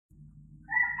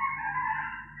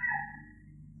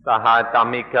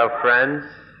Sahatamika friends,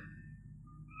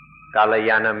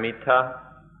 Kalayana Mita,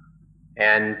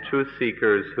 and truth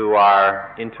seekers who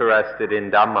are interested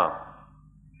in Dhamma.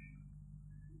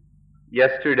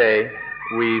 Yesterday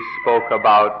we spoke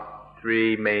about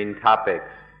three main topics: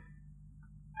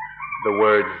 the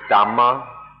words Dhamma,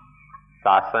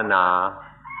 Sasana,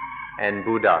 and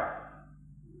Buddha.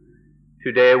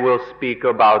 Today we'll speak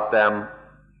about them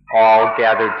all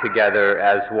gathered together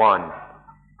as one.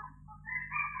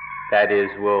 That is,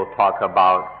 we'll talk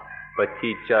about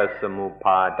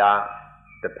Paṭicca-samuppāda,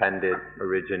 dependent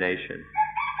origination.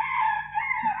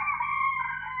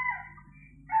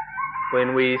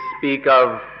 When we speak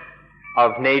of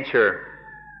nature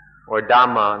or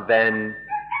Dhamma, then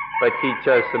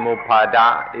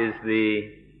Paṭicca-samuppāda is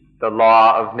the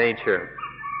law of nature.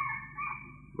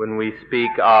 When we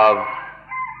speak of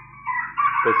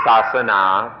the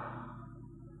Sasana,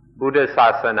 Buddha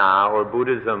Sasana or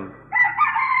Buddhism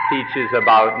teaches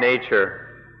about nature,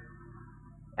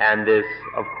 and this,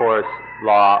 of course,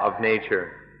 law of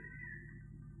nature.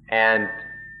 And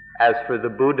as for the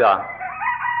Buddha,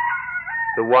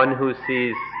 the one who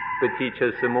sees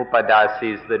Paṭicca-samuppāda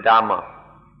sees the Dhamma.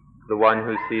 The one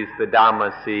who sees the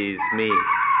Dhamma sees me,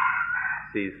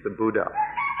 sees the Buddha.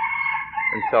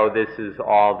 And so this is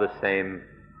all the same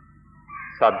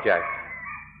subject.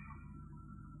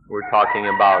 We're talking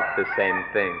about the same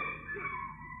thing.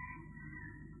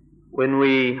 When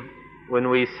we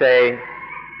say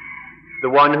the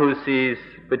one who sees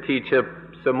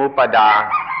Paṭicca-samuppāda,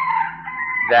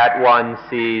 that one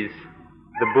sees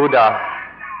the Buddha,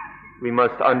 we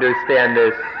must understand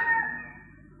this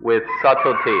with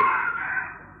subtlety.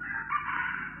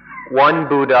 One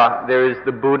Buddha, there is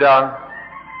the Buddha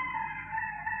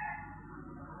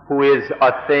who is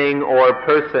a thing or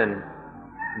person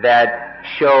that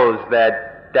shows,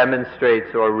 that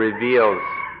demonstrates or reveals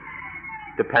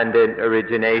dependent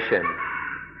origination.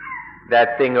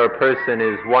 That thing or person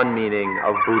is one meaning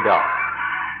of Buddha.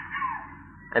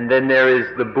 And then there is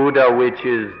the Buddha, which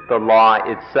is the law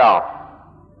itself,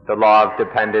 the law of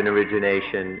dependent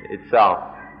origination itself.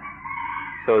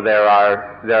 So there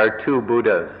are two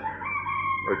Buddhas,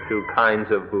 or two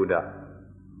kinds of Buddha.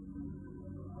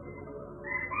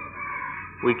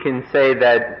 We can say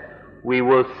that we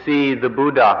will see the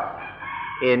Buddha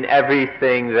in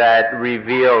everything that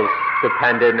reveals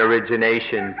dependent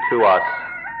origination to us.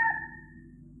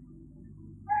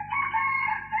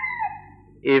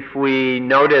 If we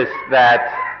notice that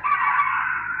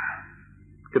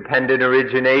dependent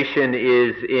origination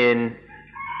is in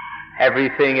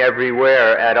everything,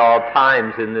 everywhere, at all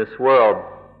times in this world,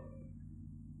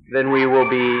 then we will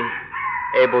be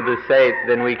able to say,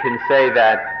 then we can say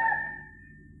that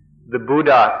the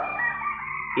Buddha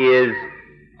is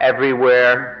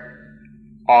everywhere,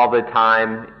 all the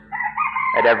time,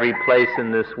 at every place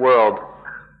in this world,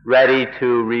 ready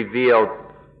to reveal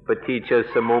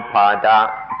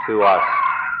Paṭicca-samuppāda to us.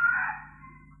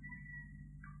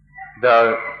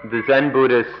 The Zen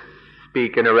Buddhists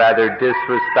speak in a rather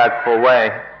disrespectful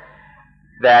way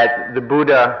that the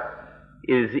Buddha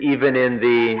is even in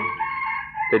the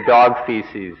dog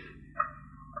feces.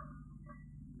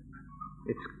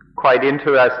 It's quite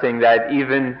interesting that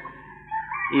even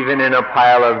in a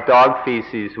pile of dog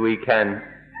feces we can,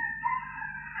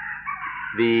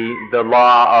 the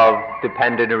law of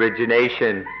dependent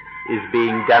origination is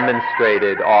being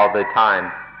demonstrated all the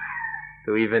time.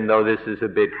 So even though this is a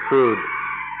bit crude,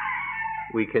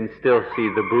 we can still see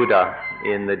the Buddha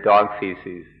in the dog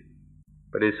feces.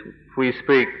 But if we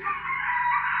speak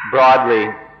broadly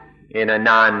in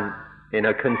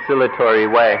a conciliatory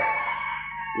way,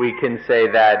 we can say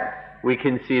that we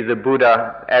can see the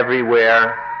Buddha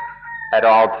everywhere at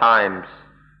all times.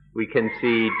 We can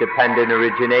see dependent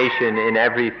origination in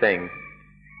everything,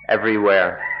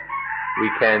 everywhere. We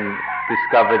can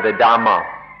discover the Dhamma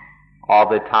all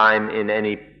the time, in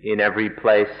every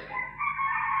place,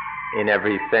 in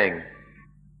everything.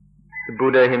 The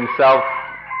Buddha himself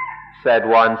said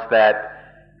once that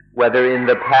whether in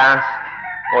the past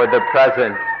or the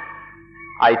present,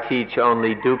 I teach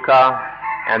only dukkha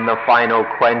and the final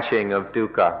quenching of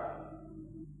dukkha.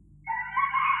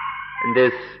 And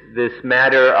this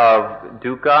matter of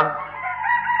dukkha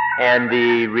and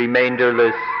the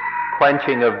remainderless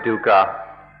quenching of dukkha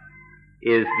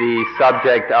is the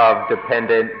subject of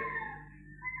dependent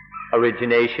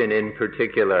origination in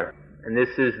particular. And this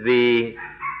is the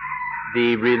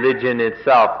religion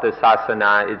itself, the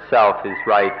sasana itself is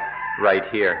right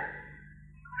here.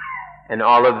 And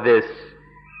all of this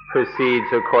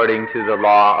proceeds according to the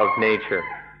law of nature.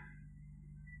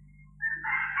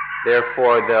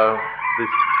 Therefore, this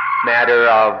matter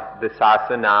of the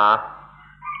sasana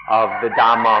of the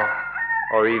Dhamma,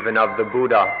 or even of the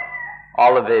Buddha,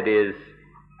 all of it is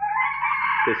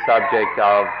the subject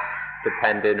of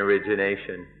dependent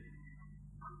origination.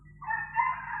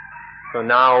 So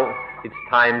now it's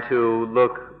time to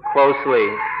look closely,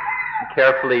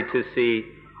 carefully to see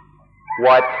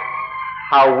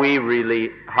how we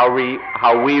relate,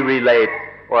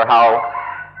 or how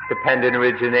dependent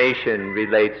origination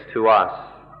relates to us.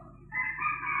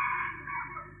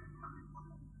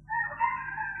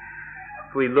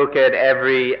 If we look at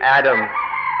every atom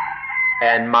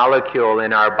and molecule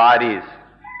in our bodies,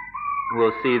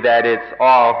 we'll see that it's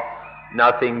all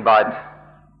nothing but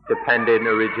dependent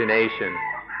origination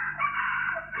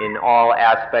in all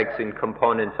aspects and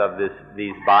components of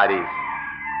these bodies.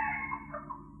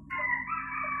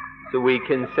 So we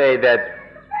can say that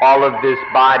all of this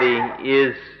body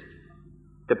is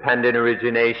dependent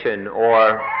origination,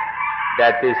 or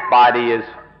that this body is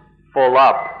full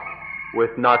up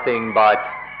with nothing but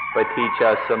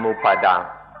Paṭicca-samuppāda.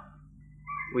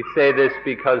 We say this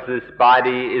because this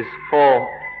body is full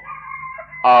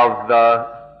of the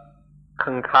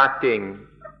concocting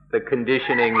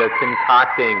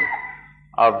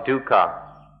of dukkha.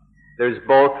 There's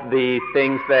both the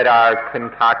things that are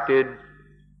concocted,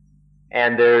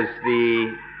 and there's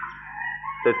the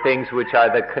things which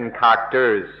are the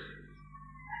concoctors.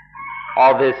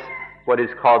 All this, what is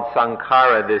called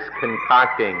sankhara, this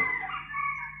concocting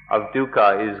of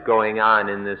dukkha, is going on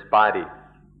in this body.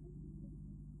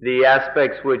 The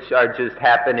aspects which are just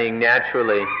happening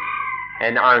naturally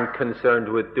and aren't concerned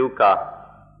with dukkha,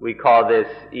 we call this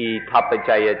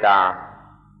paṭicca-samuppāda,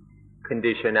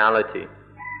 conditionality.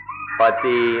 But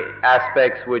the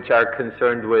aspects which are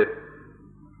concerned with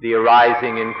the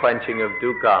arising and quenching of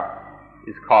dukkha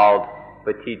is called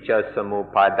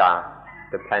Paṭicca-samuppāda,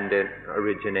 dependent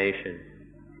origination.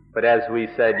 But as we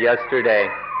said yesterday,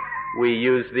 we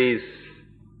use these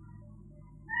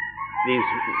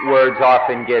words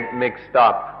often get mixed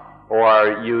up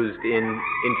or used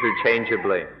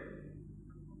interchangeably.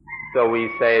 So we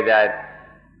say that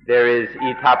there is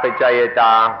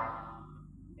paṭicca-samuppāda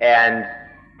and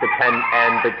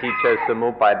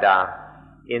Paṭicca-samuppāda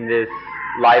in this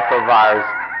life of ours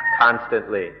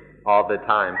constantly, all the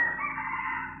time.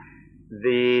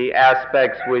 The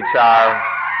aspects which are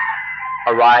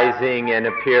arising and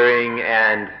appearing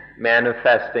and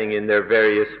manifesting in their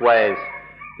various ways,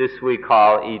 this we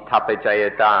call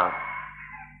paṭicca-samuppāda.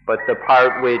 But the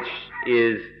part which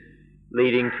is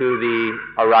leading to the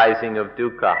arising of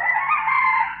dukkha,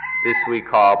 this we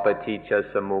call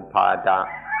Paṭicca-samuppāda.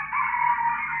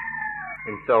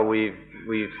 And so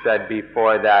we've said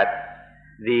before that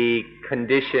the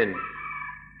condition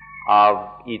of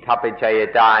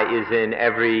paṭicca-samuppāda is in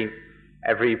every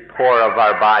pore of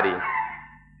our body,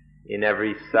 in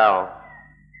every cell.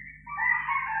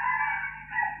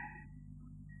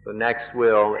 So next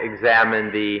we'll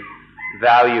examine the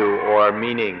value or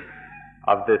meaning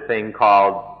of the thing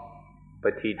called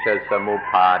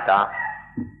Paṭicca-samuppāda.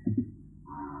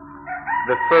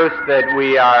 The first, that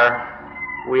we are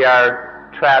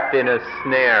trapped in a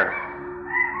snare.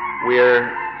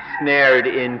 We're snared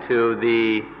into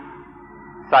the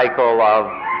cycle of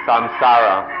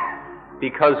samsara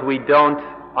because we don't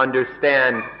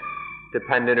understand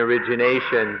dependent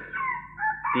origination.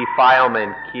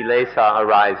 Defilement, kilesa,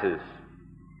 arises,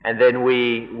 and then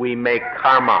we make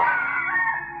karma,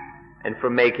 and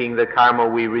from making the karma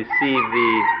we receive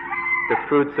the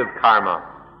fruits of karma,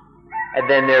 and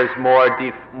then there's more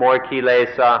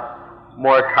kilesa,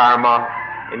 more karma,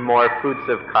 and more fruits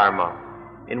of karma,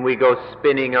 and we go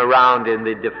spinning around in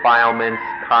the defilements,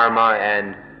 karma,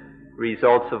 and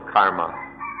results of karma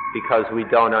because we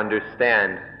don't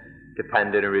understand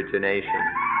dependent origination.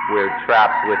 We're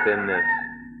trapped within this.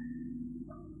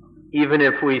 Even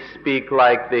if we speak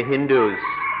like the Hindus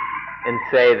and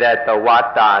say that the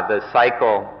vata, the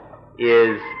cycle,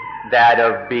 is that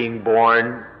of being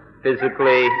born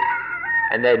physically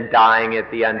and then dying at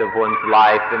the end of one's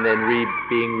life and then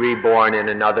being reborn in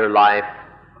another life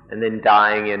and then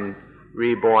dying and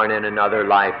reborn in another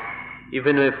life.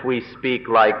 Even if we speak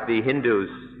like the Hindus,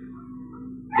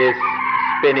 this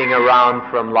spinning around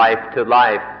from life to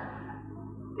life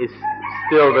is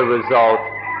still the result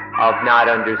of not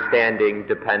understanding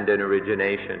dependent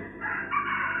origination.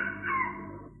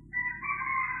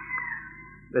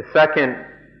 The second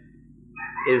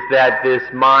is that this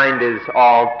mind is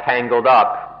all tangled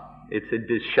up. It's a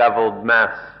disheveled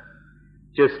mess,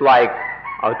 just like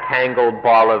a tangled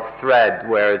ball of thread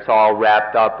where it's all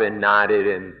wrapped up and knotted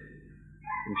and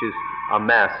just a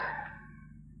mess.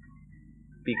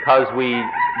 Because we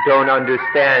don't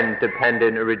understand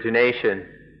dependent origination,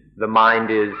 the mind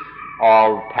is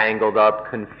all tangled up,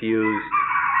 confused.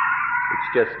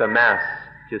 It's just a mess,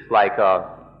 just like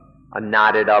a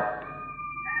knotted up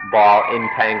ball,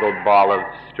 entangled ball of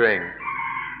string.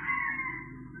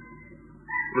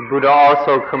 The Buddha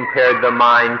also compared the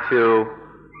mind to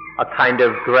a kind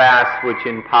of grass which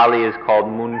in Pali is called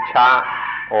muncha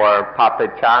or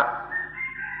paṭicca.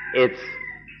 It's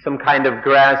some kind of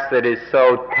grass that is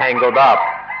so tangled up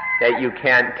that you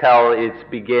can't tell its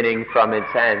beginning from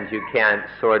its end. You can't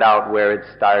sort out where it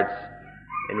starts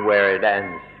and where it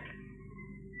ends.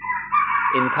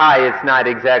 In Thai, it's not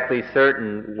exactly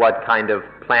certain what kind of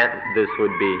plant this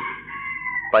would be,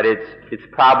 but it's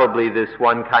probably this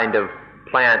one kind of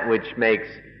plant which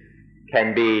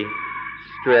can be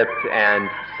stripped and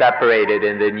separated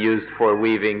and then used for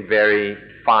weaving very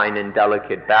fine and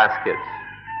delicate baskets.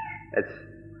 That's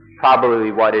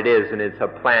probably what it is, and it's a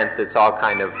plant that's all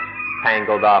kind of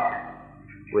tangled up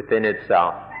within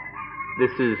itself.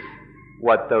 This is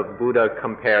what the Buddha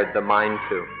compared the mind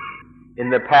to. In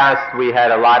the past, we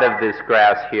had a lot of this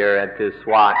grass here at this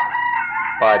wat,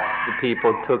 but the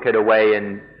people took it away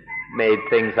and made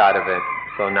things out of it,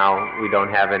 so now we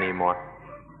don't have any more.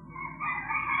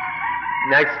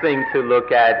 Next thing to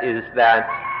look at is that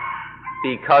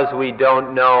because we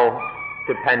don't know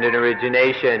dependent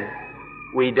origination,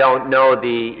 we don't know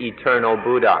the eternal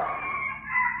Buddha.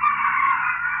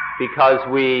 Because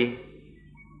we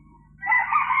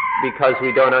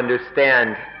don't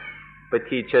understand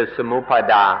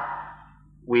Paṭicca-samuppāda,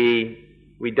 we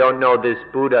don't know this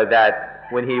Buddha that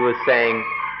when he was saying,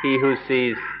 he who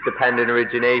sees dependent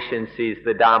origination sees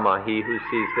the Dhamma, he who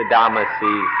sees the Dhamma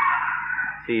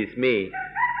sees me.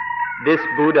 This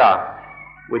Buddha,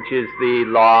 which is the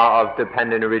law of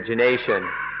dependent origination,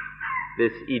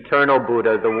 this eternal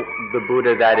Buddha, the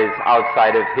Buddha that is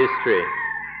outside of history,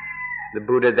 the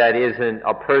Buddha that isn't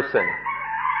a person,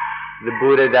 the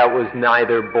Buddha that was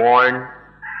neither born,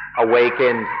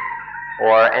 awakened,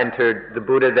 or entered, the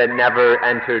Buddha that never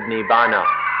entered Nibbana.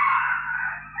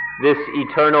 This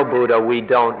eternal Buddha we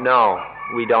don't know,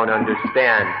 we don't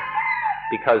understand,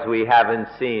 because we haven't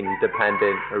seen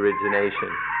dependent origination.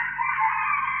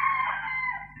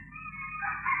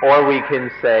 Or we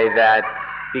can say that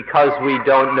because we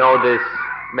don't know this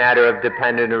matter of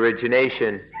dependent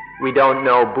origination, we don't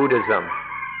know Buddhism.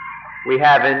 We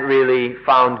haven't really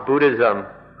found Buddhism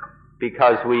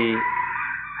because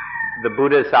the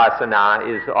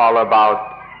Buddha-sasana is all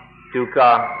about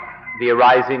dukkha, the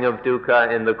arising of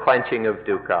dukkha and the quenching of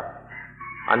dukkha.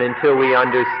 And until we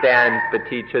understand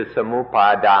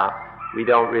Paṭicca-samuppāda, we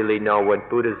don't really know what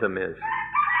Buddhism is.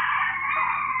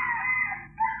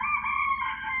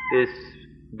 This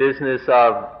business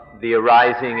of the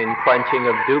arising and quenching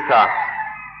of dukkha,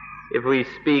 if we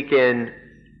speak in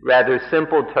rather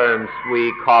simple terms,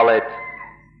 we call it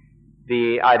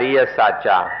the Ariya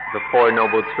Satya, the Four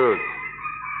Noble Truths.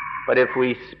 But if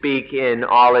we speak in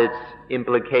all its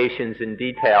implications and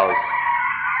details,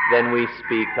 then we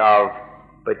speak of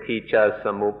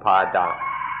Paṭicca-samuppāda.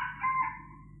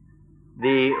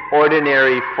 The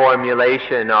ordinary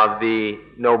formulation of the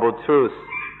Noble Truths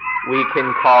we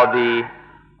can call the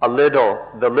little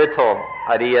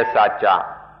Ariya Satya,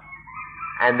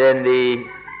 and then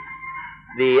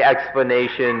the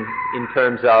explanation in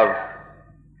terms of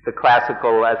the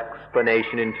classical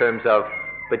explanation in terms of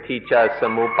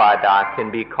Paṭicca-samuppāda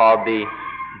can be called the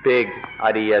big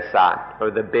Ariya Sat, or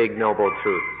the big Noble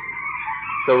Truth.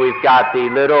 So we've got the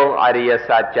little Ariya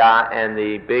Satya and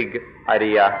the big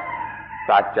Ariya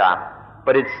Satya,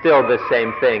 but it's still the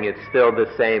same thing. It's still the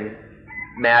same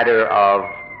matter of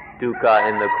dukkha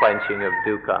and the quenching of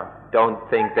dukkha. Don't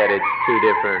think that it's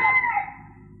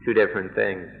two different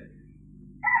things.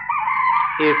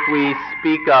 If we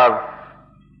speak of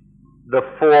the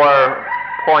 4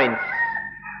 points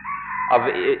of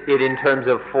it in terms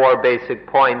of 4 basic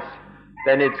points,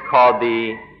 then it's called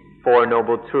the Four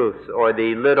Noble Truths, or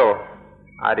the little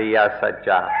Ariya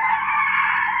Satya.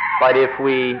 But if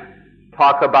we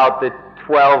talk about the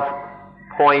 12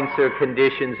 points or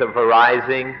conditions of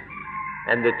arising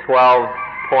and the 12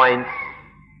 points,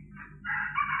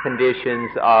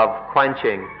 conditions of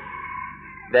quenching,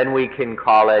 then we can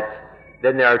call it,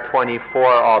 then there are 24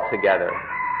 altogether.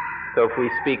 So if we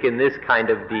speak in this kind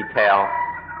of detail,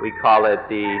 we call it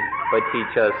the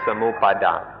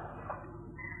Paṭicca-samuppāda.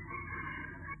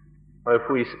 Or if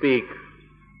we speak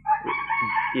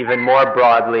even more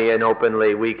broadly and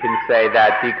openly, we can say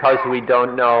that because we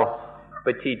don't know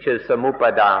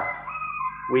Paṭicca-samuppāda,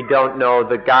 we don't know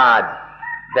the God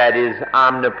that is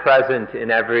omnipresent in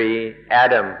every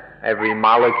atom, every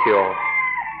molecule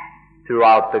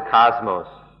throughout the cosmos.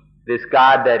 This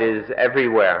God that is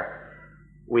everywhere.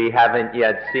 we haven't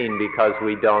yet seen because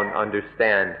we don't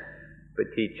understand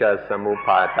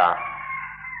Paṭicca-samuppāda.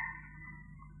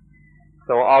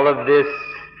 So all of this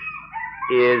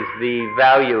is the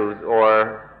value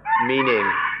or meaning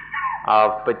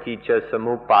of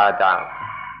Paṭicca-samuppāda.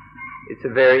 It's a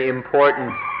very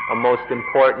important, a most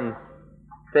important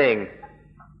thing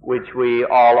which we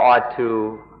all ought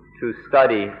to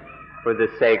study for the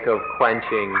sake of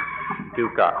quenching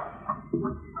dukkha.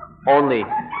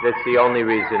 That's the only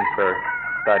reason for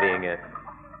studying it.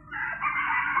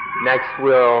 Next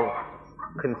we'll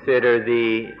consider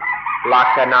the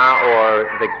lakkhana, or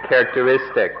the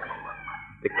characteristic,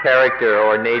 the character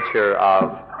or nature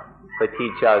of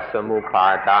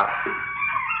Paṭicca-samuppāda.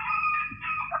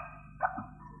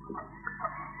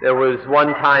 There was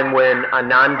one time when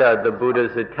Ananda, the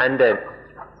Buddha's attendant,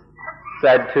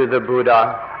 said to the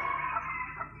Buddha,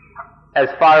 as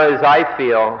far as I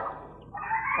feel,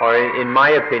 or in my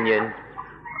opinion,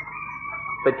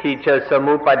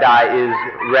 Paṭicca-samuppāda is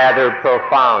rather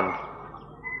profound.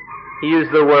 He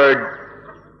used the word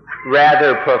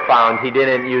rather profound. He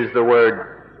didn't use the word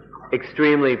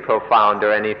extremely profound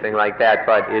or anything like that,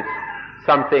 but it's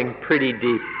something pretty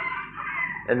deep.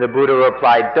 And the Buddha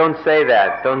replied, don't say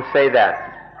that, don't say that.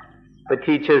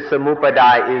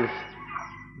 Paṭicca-samuppāda is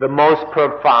the most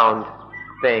profound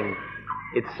thing.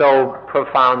 It's so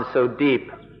profound, so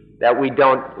deep, that we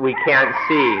can't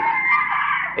see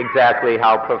exactly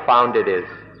how profound it is.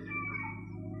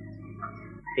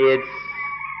 It's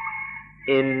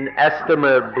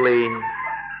inestimably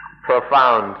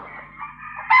profound,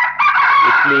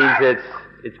 which means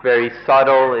it's very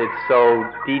subtle, it's so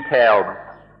detailed,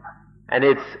 and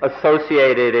it's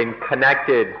associated and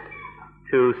connected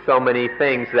to so many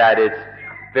things that it's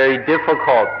very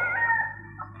difficult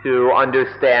to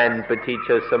understand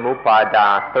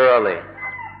Paṭicca-samuppāda thoroughly.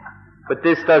 But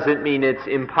this doesn't mean it's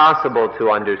impossible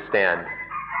to understand.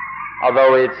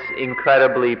 Although it's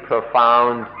incredibly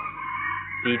profound,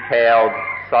 detailed,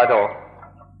 subtle,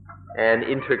 and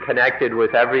interconnected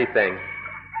with everything,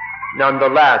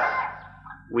 nonetheless,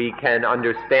 we can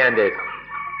understand it.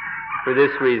 For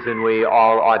this reason, we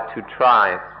all ought to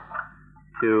try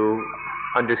to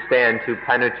understand, to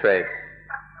penetrate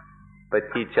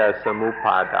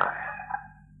Paṭicca-samuppāda.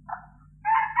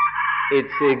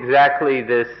 It's exactly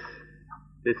this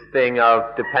thing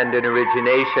of dependent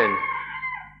origination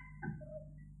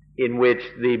in which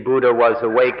the Buddha was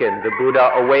awakened. The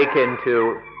Buddha awakened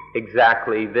to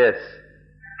exactly this.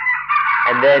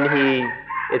 And then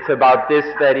it's about this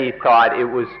that he thought it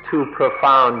was too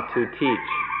profound to teach.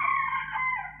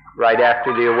 Right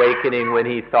after the awakening, when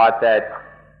he thought that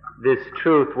this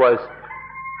truth was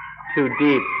too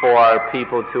deep for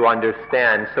people to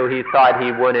understand, so he thought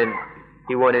he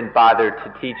wouldn't bother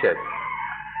to teach it.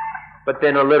 But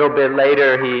then a little bit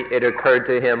later, it occurred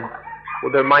to him,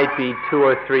 well, there might be 2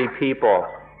 or 3 people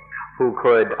who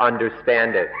could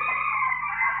understand it.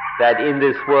 That in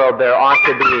this world there ought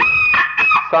to be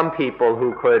some people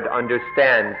who could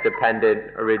understand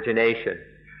dependent origination.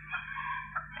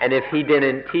 And if he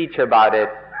didn't teach about it,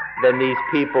 then these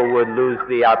people would lose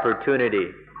the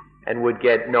opportunity and would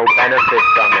get no benefit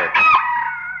from it.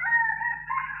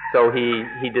 So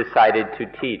he decided to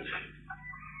teach.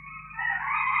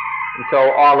 And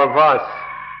so all of us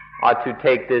ought to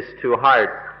take this to heart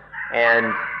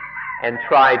and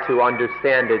try to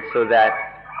understand it, so that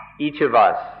each of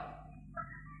us,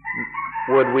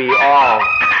 would we all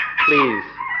please,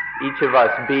 each of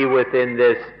us be within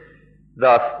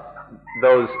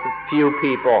those few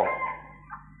people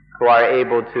who are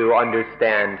able to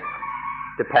understand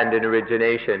dependent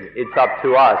origination. It's up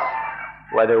to us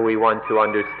whether we want to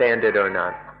understand it or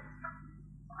not.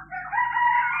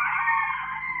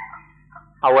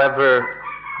 However,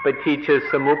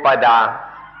 Paṭicca-samuppāda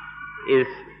is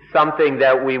something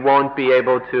that we won't be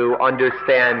able to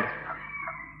understand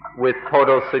with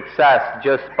total success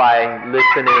just by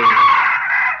listening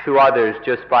to others,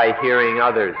 just by hearing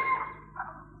others.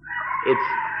 It's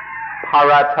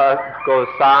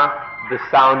Paṭicca-samuppāda, the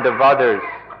sound of others,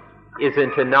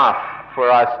 isn't enough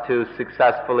for us to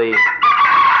successfully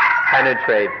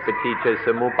penetrate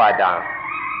Paṭicca-samuppāda.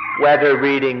 Whether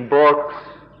reading books,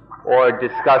 or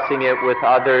discussing it with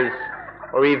others,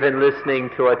 or even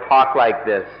listening to a talk like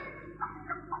this,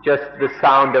 just the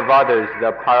sound of others,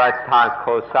 the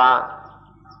Paṭicca-samuppāda,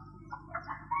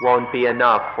 won't be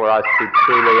enough for us to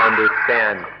truly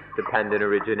understand dependent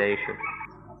origination.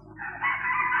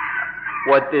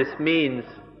 What this means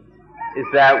is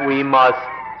that we must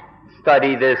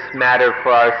study this matter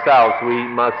for ourselves. We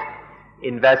must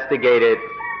investigate it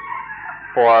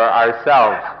for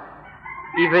ourselves.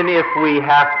 even if we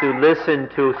have to listen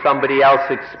to somebody else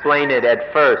explain it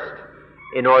at first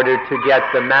in order to get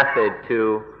the method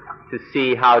to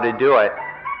see how to do it,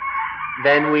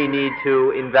 then we need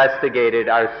to investigate it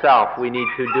ourselves. We need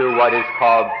to do what is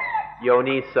called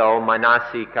yoniso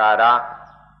manasikara.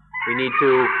 We need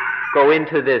to go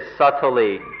into this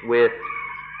subtly with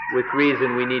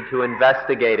reason. We need to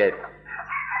investigate it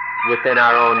within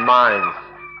our own minds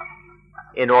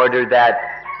in order that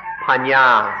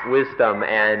panya, wisdom,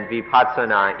 and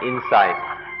vipassana, insight,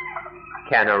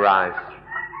 can arise.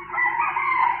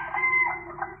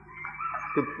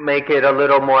 To make it a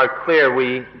little more clear,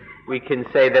 we can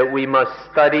say that we must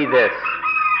study this,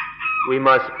 we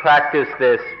must practice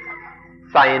this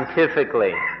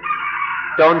scientifically.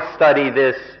 Don't study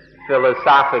this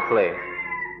philosophically.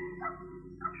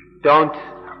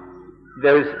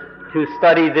 To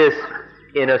study this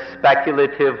in a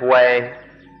speculative way,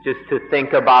 just to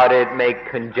think about it, make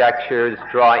conjectures,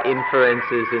 draw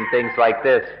inferences and things like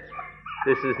this.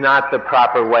 This is not the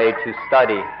proper way to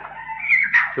study,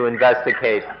 to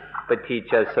investigate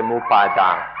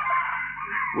Paṭicca-samuppāda.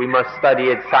 We must study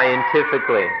it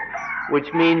scientifically,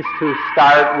 which means to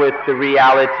start with the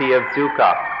reality of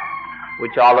dukkha,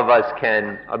 which all of us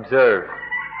can observe,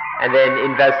 and then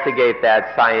investigate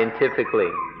that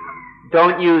scientifically.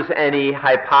 Don't use any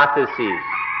hypotheses.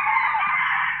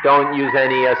 Don't use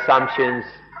any assumptions.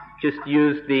 Just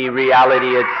use the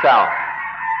reality itself.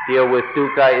 Deal with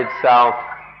dukkha itself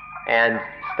and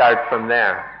start from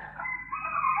there.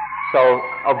 So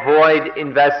avoid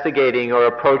investigating or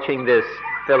approaching this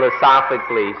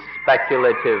philosophically,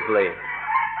 speculatively,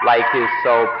 like is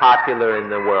so popular in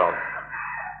the world.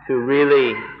 To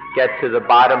really get to the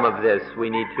bottom of this, we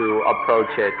need to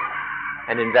approach it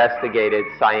and investigate it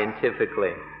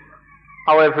scientifically.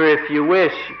 However, if you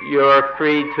wish, you're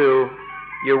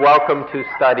welcome to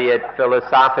study it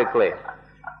philosophically.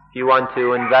 If you want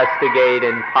to investigate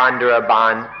and ponder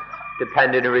upon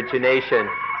dependent origination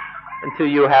until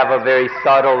you have a very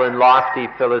subtle and lofty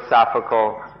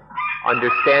philosophical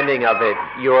understanding of it,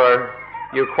 you're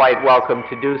quite welcome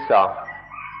to do so.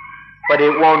 But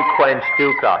it won't quench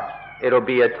dukkha. It'll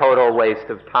be a total waste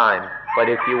of time. But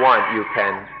if you want, you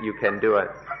can do it.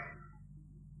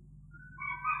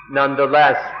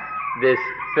 Nonetheless, this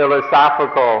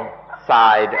philosophical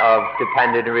side of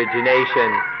dependent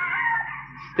origination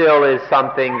still is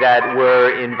something that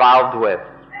we're involved with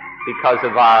because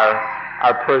of our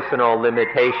personal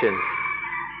limitations.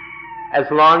 As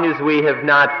long as we have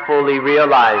not fully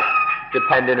realized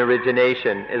dependent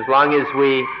origination, as long as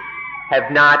we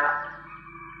have not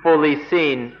fully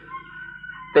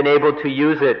been able to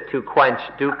use it to quench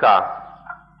dukkha,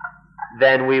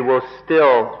 then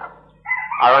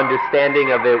our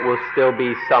understanding of it will still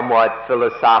be somewhat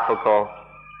philosophical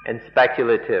and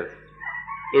speculative.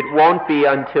 It won't be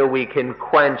until we can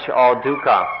quench all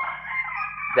dukkha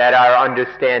that our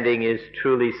understanding is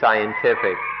truly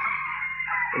scientific.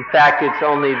 In fact, it's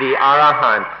only the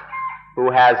arahant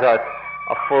who has a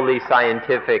fully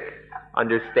scientific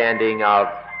understanding of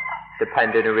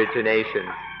dependent origination.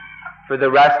 For the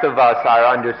rest of us, our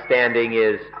understanding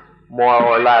is more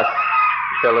or less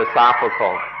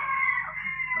philosophical.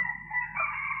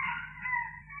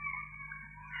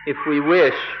 If we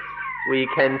wish, we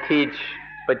can teach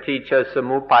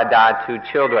Paṭicca-samuppāda to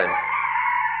children.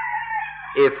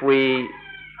 If we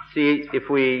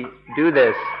do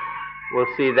this,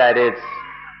 we'll see that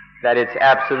it's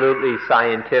absolutely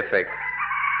scientific.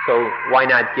 So why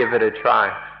not give it a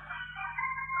try?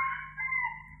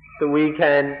 So we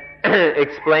can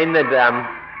explain to them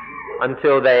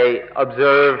until they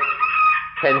observe,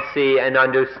 can see, and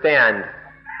understand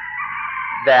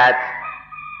that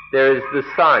there is the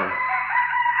sun.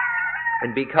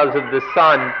 And because of the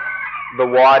sun, the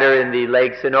water in the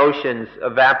lakes and oceans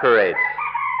evaporates.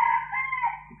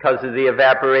 Because of the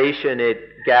evaporation,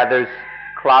 it gathers,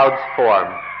 clouds form.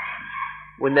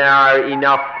 When there are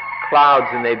enough clouds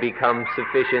and they become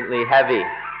sufficiently heavy,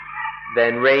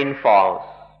 then rain falls.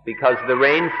 Because the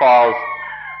rain falls,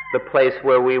 the place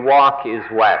where we walk is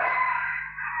wet.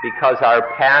 Because our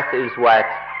path is wet,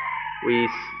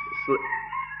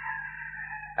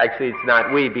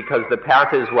 because the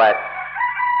path is wet,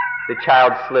 the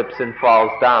child slips and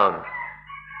falls down.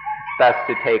 It's best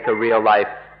to take a real life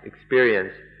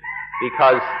experience.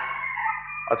 Because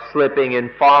of slipping and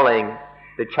falling,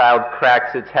 the child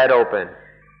cracks its head open.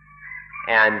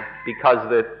 And because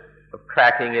of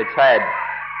cracking its head,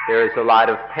 there is a lot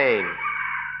of pain.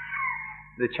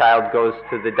 The child goes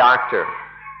to the doctor.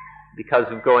 Because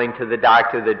of going to the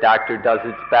doctor does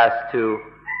its best to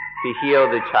heal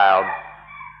the child.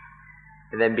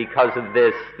 And then because of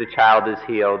this, the child is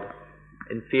healed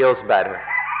and feels better.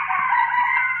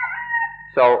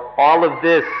 So all of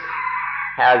this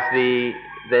has the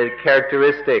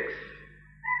characteristics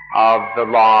of the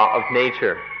law of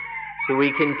nature. So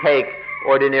we can take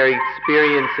ordinary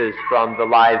experiences from the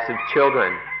lives of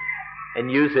children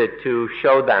and use it to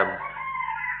show them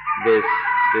this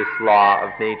law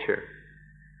of nature.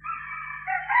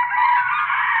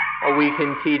 Or we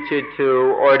can teach it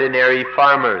to ordinary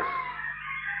farmers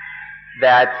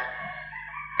that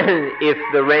if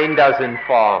the rain doesn't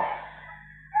fall,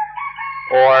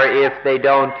 or if they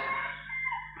don't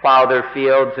plow their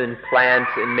fields and plant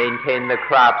and maintain the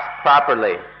crops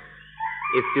properly,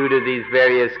 if due to these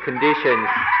various conditions,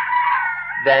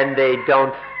 then they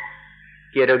don't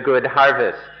get a good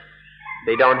harvest.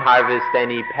 They don't harvest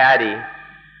any paddy,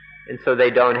 and so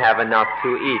they don't have enough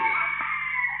to eat.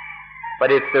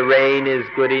 But if the rain is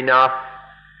good enough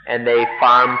and they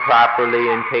farm properly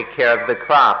and take care of the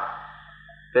crop,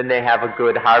 then they have a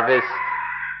good harvest,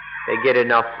 they get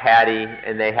enough paddy,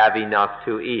 and they have enough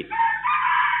to eat.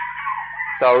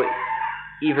 So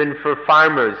even for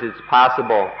farmers it's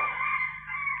possible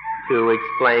to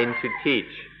explain, to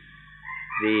teach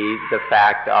the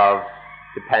fact of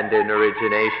dependent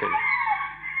origination.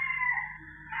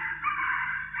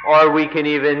 Or we can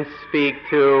even speak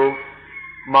to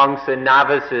monks and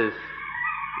novices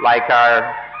like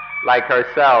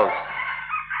ourselves.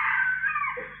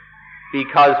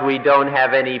 Because we don't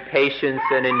have any patience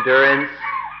and endurance,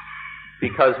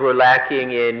 because we're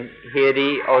lacking in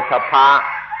hiri, ottappa,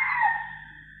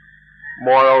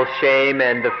 moral shame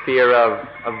and the fear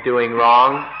of doing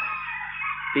wrong,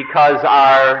 because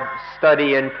our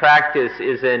study and practice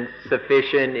isn't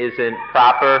sufficient, isn't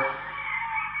proper,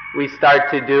 we start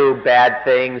to do bad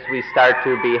things, we start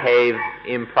to behave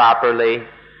improperly,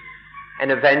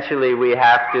 and eventually we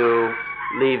have to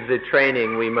leave the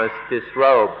training, we must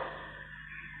disrobe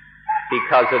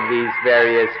because of these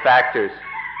various factors.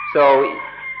 So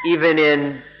even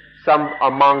in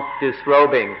a monk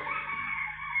disrobing,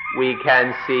 we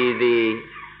can see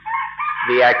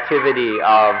the activity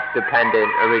of dependent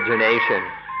origination.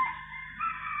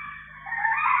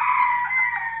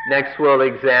 Next we'll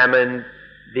examine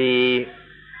the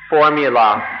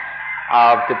formula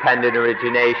of dependent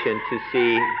origination to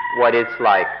see what it's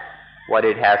like, what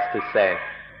it has to say.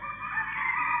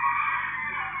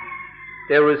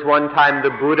 There was one time the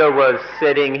Buddha was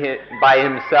sitting by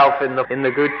himself in the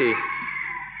guti,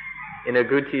 in a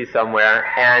guti somewhere,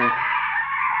 and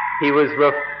he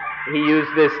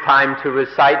used this time to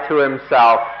recite to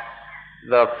himself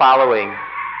the following.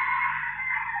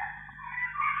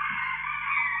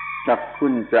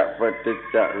 Chakkunca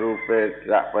paticca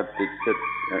rupesa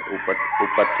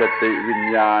upacchati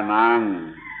viññānaṁ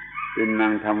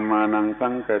pinnang dhammanang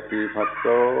sankati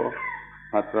phatso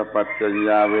phatra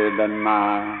paccaya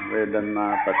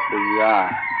vedana paccaya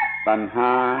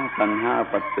tanha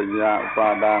paccaya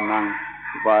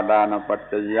upadana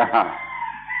paccaya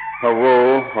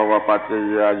bhava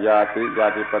paccaya yati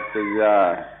paccaya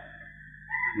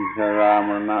jara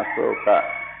marana soka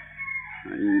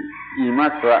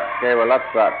imatra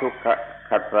kevalatra tukha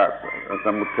khatra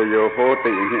samuddayo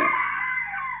hoti.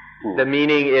 The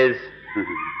meaning is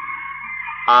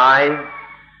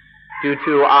due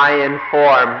to I and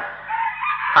form,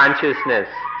 consciousness,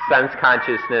 sense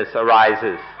consciousness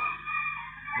arises.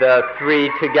 The three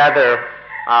together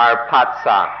are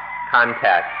paṭicca,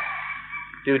 contact.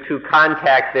 Due to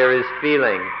contact there is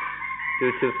feeling.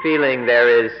 Due to feeling there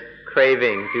is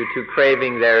craving. Due to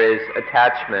craving there is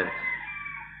attachment.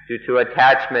 Due to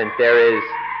attachment there is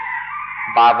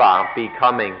bhava,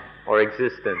 becoming, or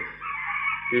existence.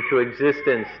 Due to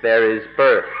existence there is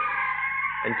birth.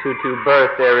 And due to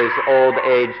birth there is old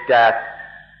age, death,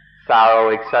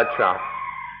 sorrow, etc.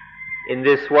 In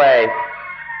this way,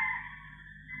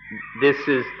 this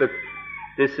is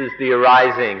the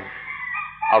arising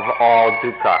of all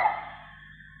dukkha.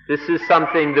 This is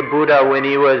something the Buddha, when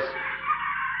he was,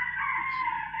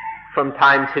 from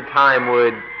time to time,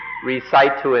 would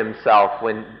recite to himself,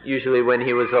 usually when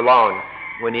he was alone,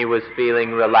 when he was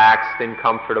feeling relaxed and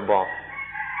comfortable.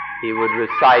 He would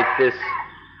recite this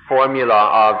formula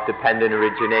of dependent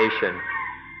origination.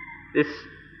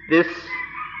 This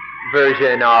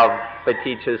version of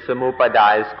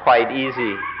Paṭicca-samuppāda is quite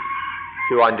easy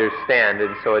to understand,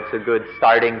 and so it's a good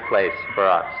starting place for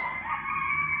us.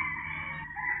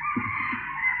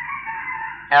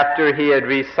 After he had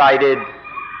recited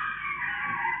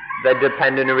the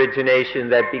dependent origination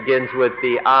that begins with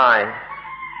the I,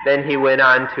 then he went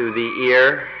on to the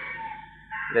ear,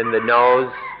 then the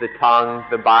nose, the tongue,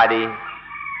 the body,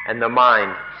 and the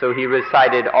mind. So he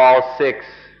recited all 6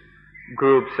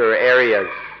 groups or areas.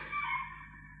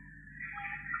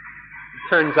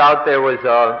 turns out there was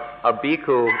a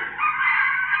bhikkhu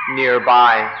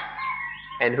nearby,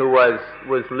 and who was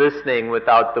listening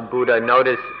without the Buddha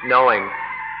knowing.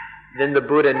 Then the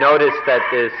Buddha noticed that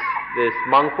this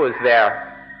monk was there,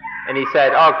 and he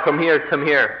said, "Oh, come here,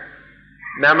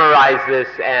 memorize this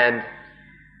and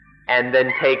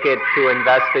then take it to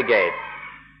investigate."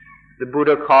 The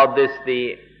Buddha called this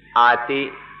the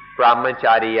Ati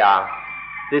Brahmacharya.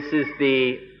 This is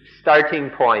the starting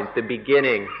point, the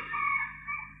beginning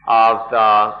of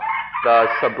the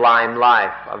sublime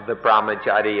life of the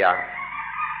Brahmacharya.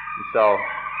 So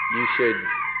you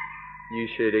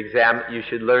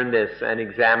should learn this and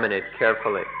examine it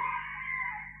carefully.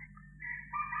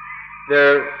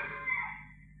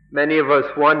 Many of us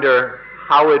wonder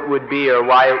how it would be or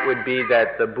why it would be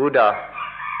that the Buddha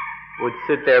would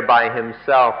sit there by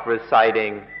himself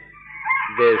reciting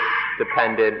this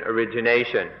dependent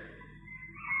origination.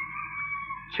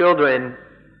 Children,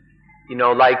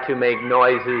 like to make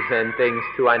noises and things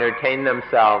to entertain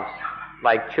themselves,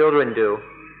 like children do.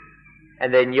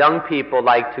 And then young people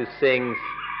like to sing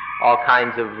all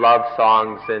kinds of love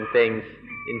songs and things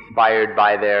inspired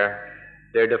by their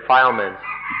defilements.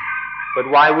 But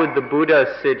why would the Buddha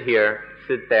sit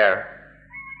there,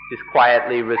 just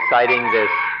quietly reciting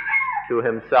this to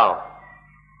himself?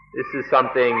 This is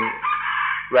something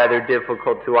rather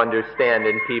difficult to understand,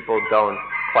 and people don't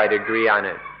quite agree on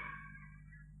it.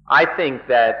 I think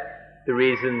that the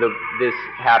reason this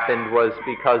happened was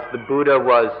because the Buddha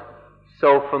was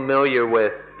so familiar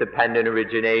with dependent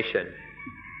origination.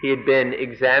 He had been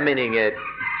examining it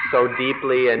so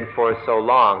deeply and for so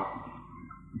long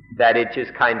that it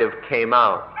just kind of came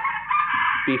out.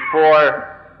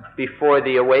 Before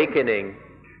the awakening,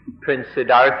 Prince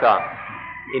Siddhartha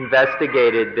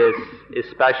investigated this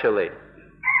especially.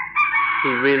 He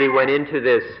really went into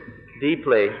this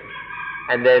deeply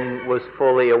and then was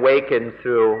fully awakened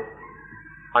through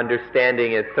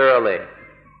understanding it thoroughly.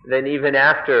 Then even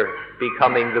after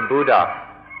becoming the Buddha,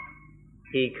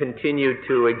 he continued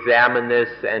to examine this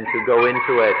and to go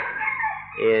into it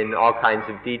in all kinds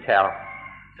of detail.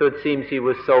 So it seems he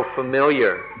was so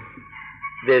familiar.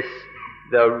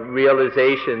 The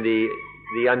realization,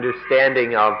 the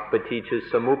understanding of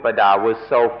Paṭicca-samuppāda was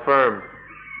so firm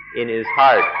in his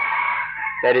heart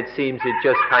that it seems it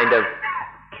just kind of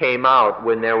came out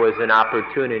when there was an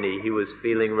opportunity. He was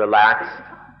feeling relaxed,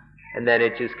 and then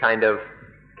it just kind of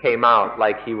came out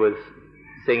like he was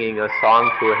singing a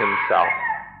song to himself.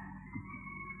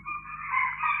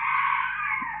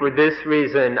 For this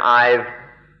reason, I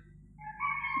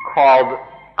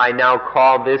now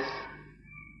call this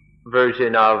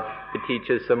version of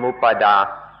Paṭicca-samuppāda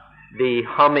the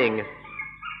humming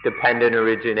dependent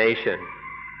origination.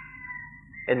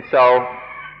 And so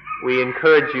we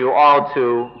encourage you all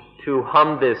to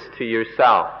hum this to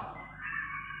yourself.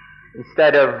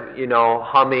 Instead of,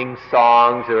 humming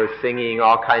songs or singing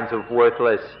all kinds of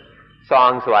worthless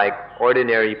songs like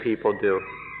ordinary people do,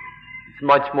 it's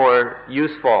much more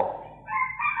useful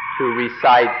to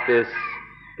recite this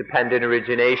dependent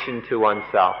origination to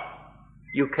oneself.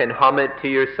 You can hum it to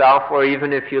yourself, or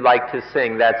even if you like to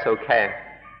sing, that's okay.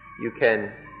 You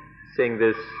can sing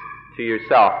this to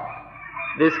yourself.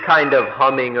 This kind of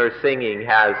humming or singing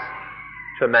has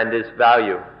tremendous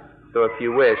value. So if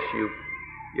you wish,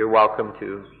 you're welcome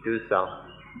to do so.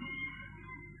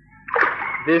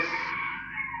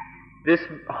 This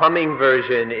humming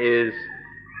version is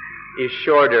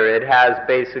shorter. It has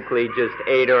basically just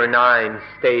 8 or 9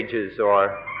 stages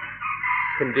or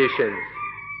conditions.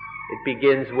 It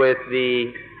begins with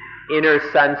the inner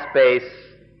sense base,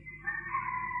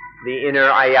 the inner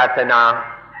ayatana,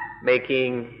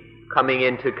 coming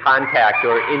into contact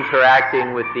or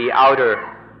interacting with the outer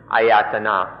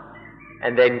ayatana.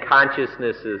 And then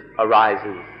consciousness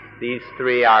arises. These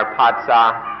 3 are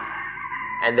phassa,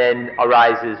 and then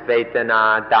arises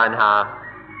vedana, tanha,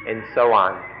 and so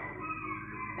on,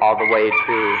 all the way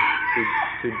to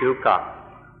dukkha.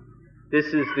 This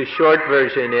is the short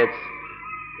version.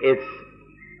 It's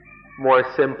more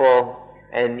simple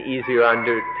and easier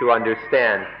to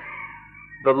understand.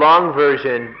 The long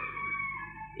version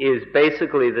is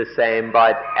basically the same,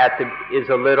 but adds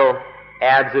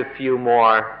a few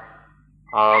more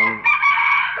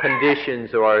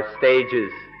conditions or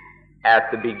stages at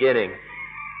the beginning.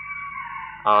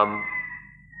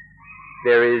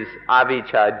 There is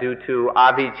avijja. Due to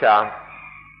avijja,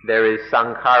 there is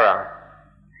sankhara.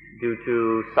 Due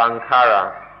to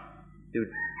sankhara,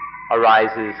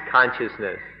 arises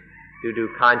consciousness. Due to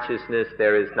consciousness,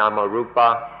 there is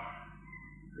nama-rupa.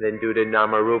 Then due to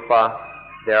nama-rupa,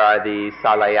 there are the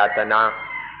salayatana.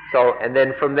 And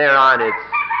then from there on, it's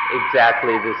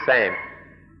exactly the same.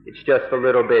 It's just a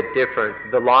little bit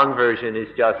different. The long version is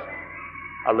just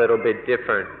a little bit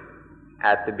different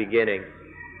at the beginning,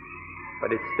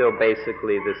 but it's still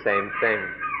basically the same thing.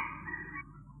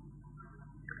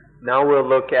 Now we'll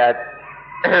look at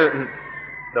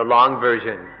the long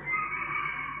version.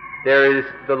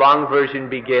 The long version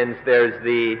begins, there's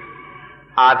the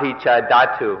avijja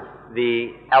dhatu,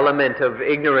 the element of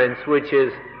ignorance which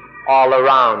is all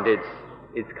around.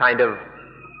 It's kind of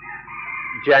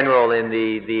general in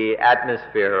the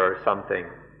atmosphere or something.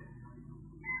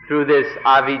 Through this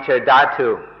avijja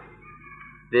dhatu,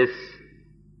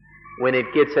 when it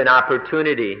gets an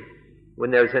opportunity,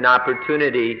 when there's an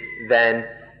opportunity, then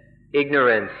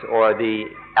ignorance or the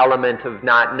element of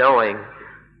not knowing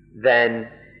then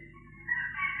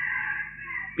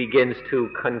begins to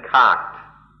concoct.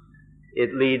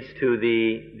 It leads to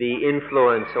the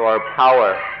influence or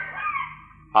power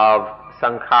of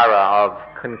sankhara, of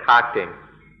concocting.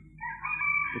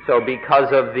 And so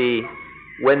because of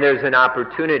when there's an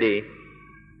opportunity,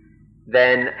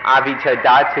 then avijja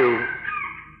dhatu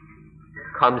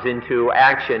comes into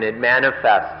action, it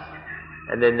manifests,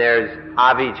 and then there's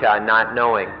avijja, not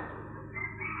knowing.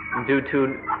 Due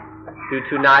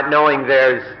to not knowing,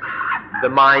 the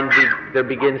mind there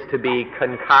begins to be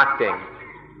concocting.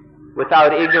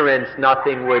 Without ignorance,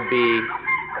 nothing would be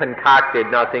concocted,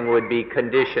 nothing would be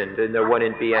conditioned, and there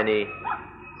wouldn't be any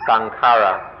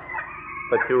sankhara.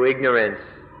 But through ignorance,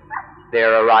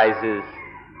 there arises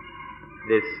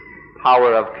this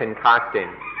power of concocting.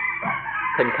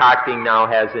 Concocting now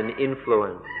has an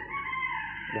influence.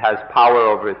 It has power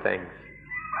over things.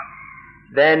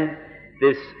 Then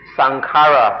this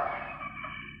sankhara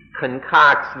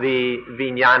concocts the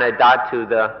vijnana dhatu,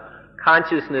 the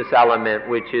consciousness element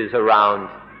which is around,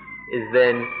 is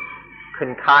then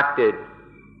concocted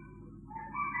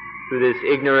through this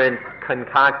ignorant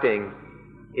concocting.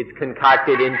 It's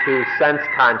concocted into sense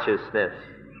consciousness,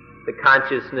 the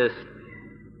consciousness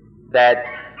that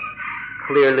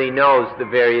clearly knows the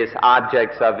various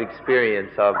objects of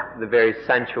experience, of the very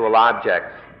sensual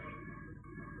objects.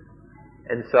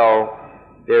 And so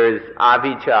there is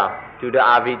avijja. Due to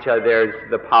avijja, there's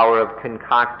the power of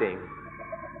concocting.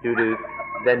 Due to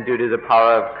the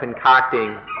power of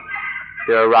concocting,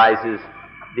 there arises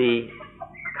the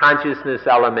consciousness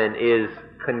element is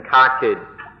concocted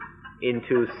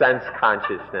into sense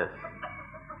consciousness,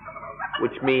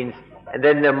 which means, and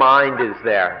then the mind is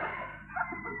there.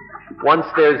 Once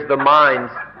there's the mind,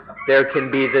 there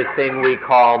can be the thing we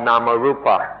call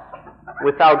nama-rupa.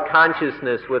 Without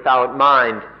consciousness, without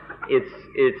mind,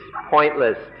 it's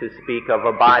pointless to speak of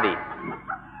a body.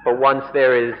 But once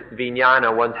there is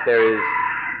vijnana, once there is,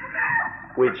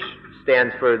 which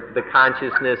stands for the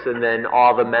consciousness and then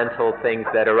all the mental things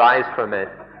that arise from it,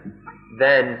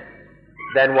 then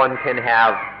one can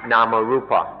have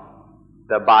nama-rupa,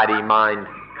 the body-mind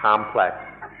complex.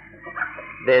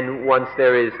 Then once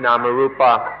there is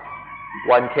nama-rupa,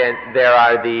 there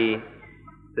are the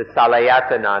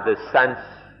salayatana,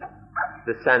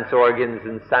 the sense organs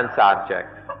and sense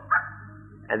objects.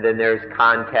 And then there's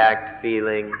contact,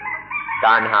 feeling,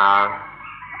 tanha,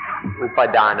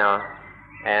 upadana,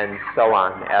 and so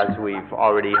on, as we've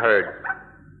already heard.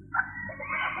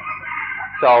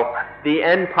 So the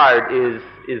end part is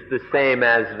the same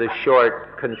as the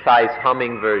short, concise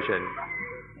humming version.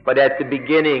 But at the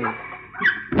beginning,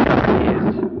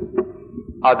 is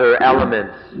other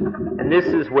elements. And this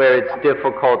is where it's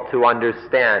difficult to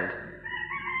understand.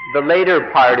 The later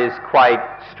part is quite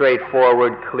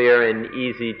straightforward, clear, and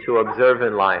easy to observe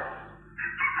in life.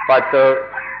 But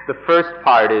the first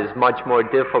part is much more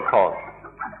difficult.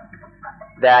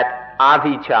 That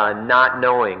avijja, not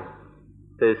knowing,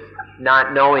 this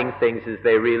not knowing things as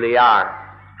they really are,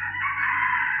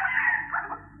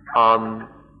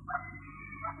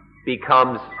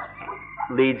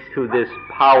 leads to this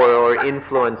power or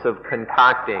influence of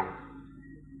concocting.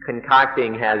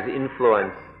 Concocting has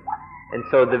influence. And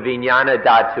so the vijnana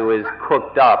dhatu is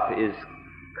cooked up, is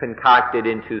concocted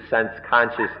into sense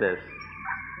consciousness.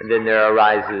 And then there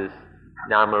arises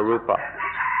nama-rupa.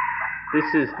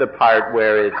 This is the part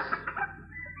where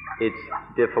it's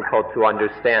difficult to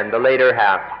understand. The later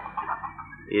half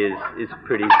is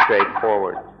pretty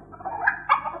straightforward.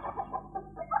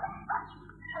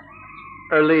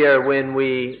 Earlier when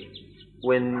we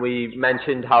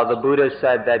mentioned how the Buddha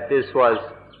said that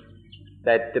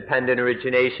dependent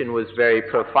origination was very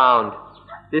profound,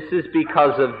 this is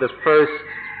because of the first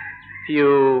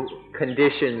few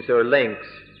conditions or links.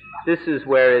 This is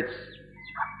where it's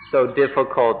so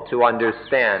difficult to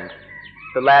understand.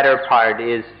 The latter part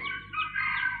is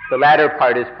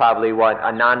probably what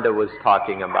Ananda was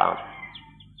talking about.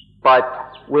 But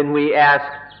when we ask,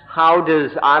 how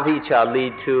does avijja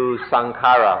lead to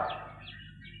sankhara?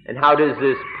 And how does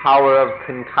this power of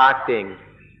concocting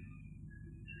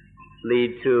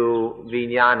lead to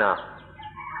vijnana?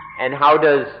 And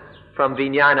from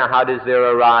vijnana, how does there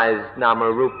arise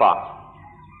nama-rupa?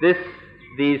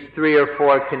 These 3 or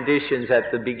 4 conditions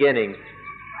at the beginning,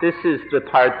 this is the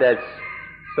part that's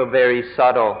so very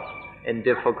subtle and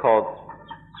difficult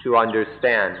to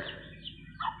understand.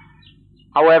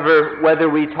 However, whether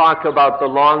we talk about the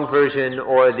long version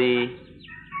or the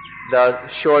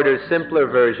shorter, simpler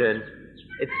version,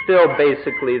 it's still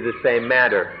basically the same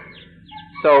matter.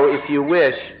 So if you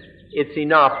wish, it's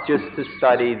enough just to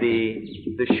study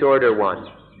the shorter one.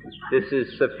 This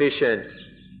is sufficient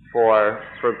for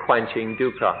quenching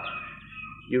dukkha.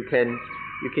 You can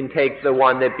take the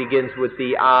one that begins with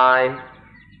the I,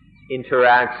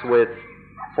 interacts with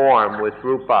form, with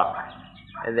rupa,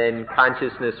 and then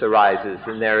consciousness arises,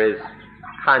 and there is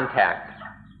contact.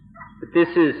 But this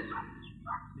is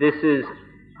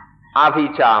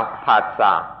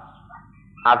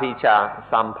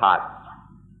Paṭicca-samuppāda.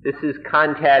 This is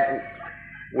contact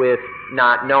with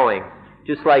not knowing.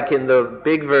 Just like in the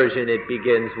big version, it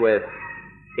begins with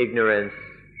ignorance,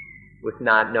 with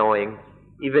not knowing.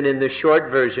 Even in the short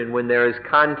version, when there is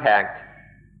contact,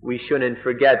 we shouldn't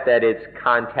forget that it's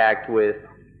contact with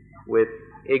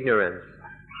ignorance.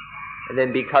 And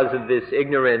then because of this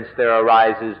ignorance, there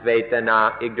arises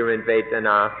vedana, ignorant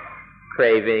vedana,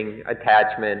 craving,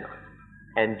 attachment,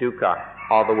 and dukkha,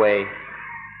 all the way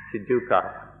to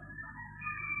dukkha.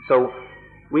 So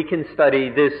we can study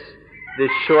this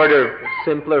shorter,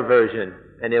 simpler version,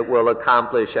 and it will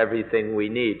accomplish everything we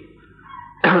need.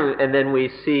 And then we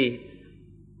see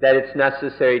that it's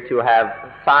necessary to have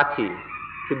sati,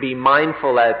 to be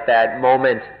mindful at that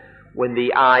moment when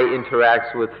the eye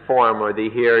interacts with form or the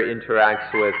ear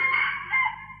interacts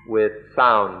with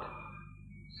sound,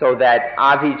 so that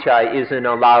avijja isn't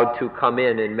allowed to come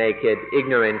in and make it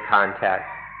ignorant contact.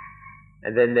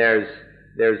 And then there's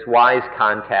wise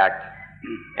contact,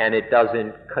 and it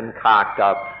doesn't concoct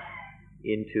up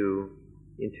into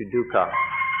dukkha.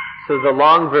 So the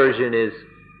long version is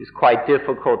quite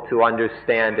difficult to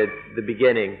understand at the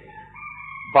beginning,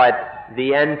 but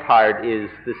the end part is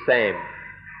the same.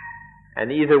 And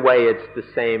either way, it's the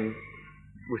same.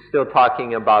 We're still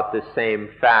talking about the same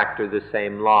fact or the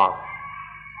same law.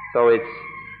 So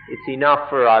it's enough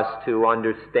for us to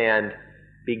understand,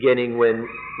 beginning when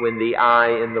the I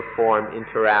and the form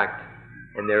interact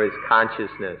and there is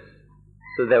consciousness,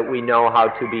 so that we know how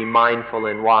to be mindful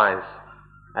and wise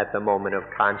at the moment of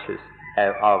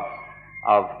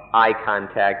of eye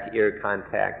contact, ear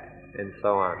contact, and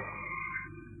so on.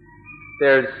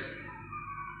 There's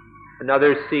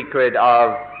another secret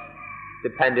of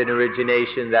dependent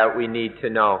origination that we need to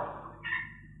know.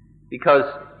 Because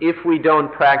if we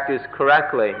don't practice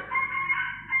correctly,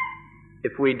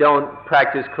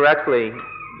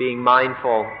 being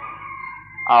mindful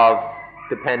of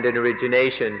dependent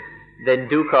origination, then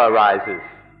dukkha arises.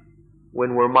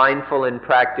 When we're mindful and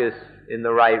practice in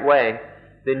the right way,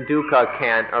 then dukkha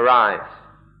can't arise.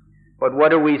 But what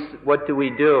do we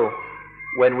do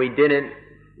when we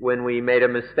made a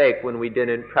mistake, when we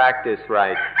didn't practice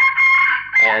right,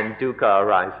 and dukkha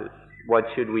arises? What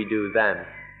should we do then?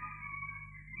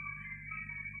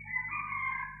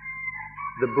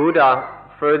 The Buddha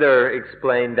further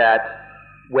explained that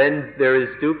when there is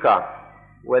dukkha,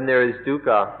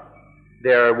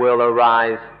 there will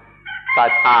arise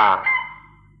sattva.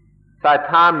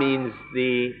 Sattva means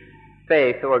the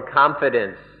faith or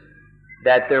confidence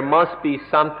that there must be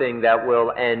something that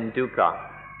will end dukkha.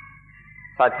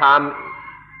 Sattva,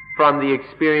 from the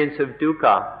experience of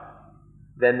dukkha,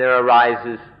 then there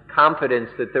arises confidence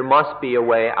that there must be a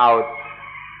way out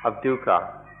of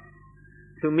dukkha.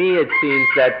 To me, it seems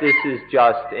that this is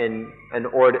just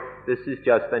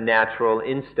a natural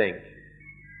instinct.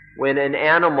 When an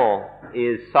animal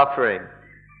is suffering,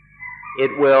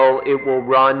 it will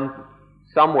run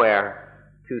somewhere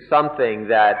to something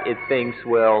that it thinks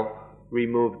will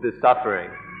remove the suffering,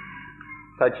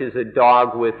 such as a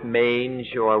dog with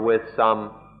mange or with a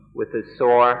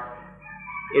sore.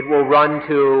 It will run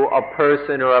to a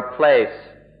person or a place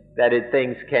that it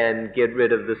thinks can get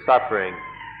rid of the suffering.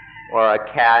 Or a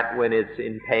cat, when it's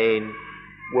in pain,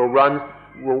 will run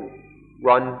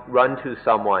to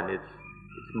someone, its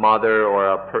mother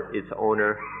or its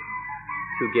owner,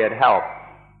 to get help.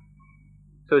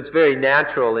 So it's very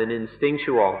natural and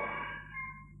instinctual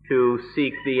to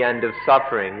seek the end of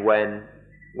suffering when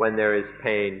there is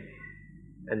pain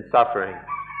and suffering.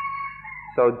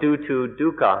 So due to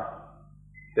dukkha,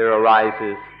 there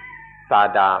arises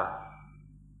saddha.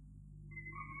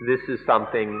 This is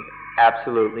something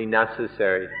absolutely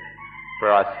necessary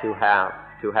for us to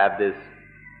have this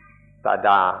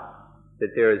saddha,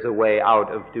 that there is a way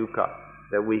out of dukkha,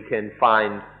 that we can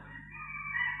find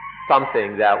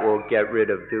something that will get rid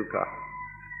of dukkha.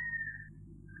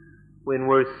 When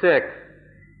we're sick,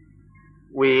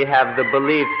 we have the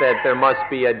belief that there must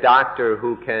be a doctor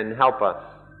who can help us.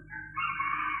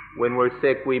 When we're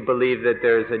sick, we believe that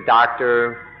there's a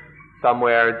doctor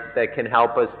somewhere that can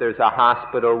help us. There's a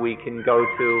hospital we can go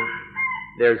to.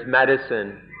 There's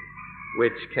medicine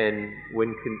which can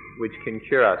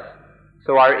cure us.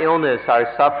 So our illness,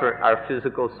 our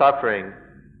physical suffering,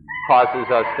 causes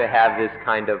us to have this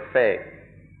kind of faith.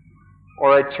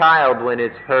 Or a child, when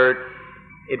it's hurt,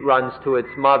 it runs to its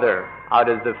mother out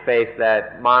of the faith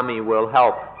that mommy will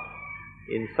help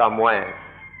in some way.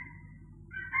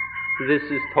 So this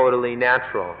is totally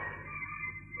natural.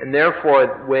 And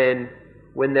therefore,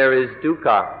 when there is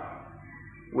dukkha,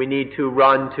 we need to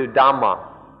run to Dhamma,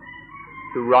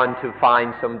 to run to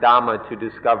find some Dhamma, to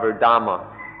discover Dhamma,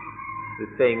 the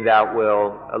thing that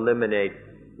will eliminate,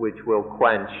 which will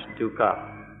quench dukkha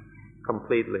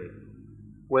completely.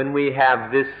 When we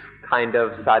have this kind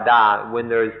of saddha, when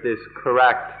there is this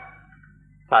correct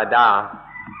saddha,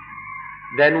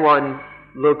 then one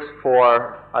looks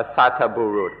for a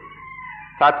sattvaburut.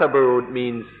 Sattvaburut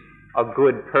means a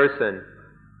good person,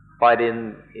 but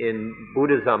in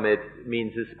Buddhism it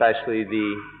means especially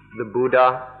the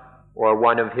Buddha or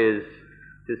one of his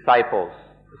disciples,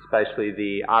 especially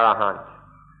the Arahant.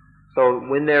 So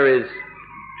when there is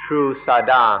true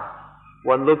saddha,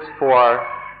 one looks for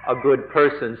a good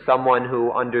person, someone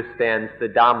who understands the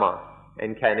Dhamma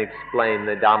and can explain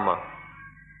the Dhamma.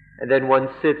 And then one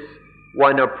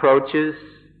approaches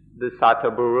the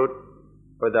sattvaburut,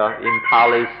 or in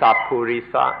Pali,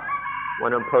 sappurisa.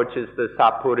 One approaches the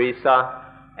sappurisa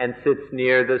and sits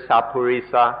near the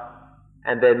sappurisa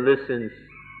and then listens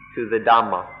to the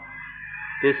Dhamma.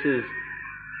 This is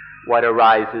what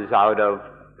arises out of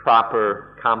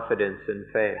proper confidence and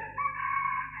faith.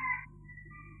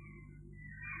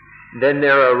 Then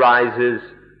there arises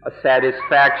a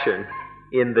satisfaction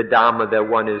in the Dhamma that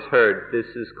one has heard. This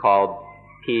is called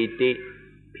piti,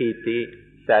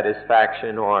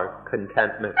 satisfaction or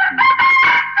contentment.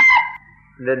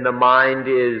 Then the mind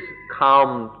is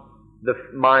calmed, the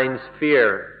mind's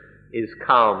fear is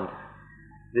calmed.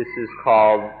 This is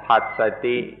called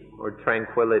paṭicca or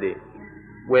tranquility.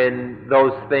 When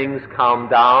those things calm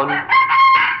down,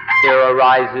 there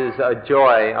arises a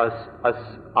joy,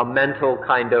 a mental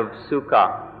kind of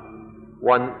sukha.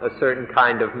 A certain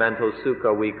kind of mental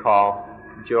sukha we call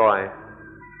joy.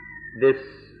 This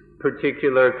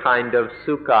particular kind of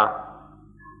sukha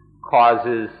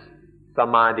causes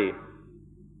samadhi.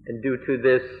 And due to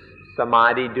this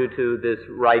samadhi, due to this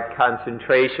right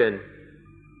concentration,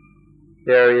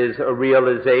 there is a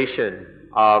realization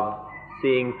of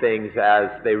seeing things as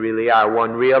they really are.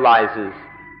 One realizes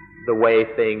the way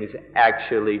things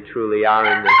actually truly are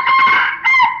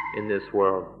in this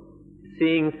world.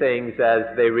 Seeing things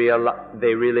as they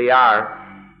really are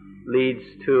leads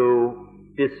to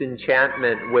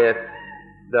disenchantment with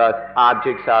the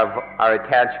objects of our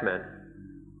attachment.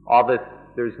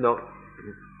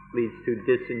 Leads to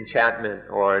disenchantment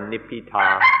or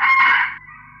nibbita.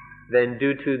 Then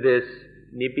due to this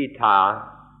nibbita,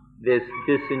 this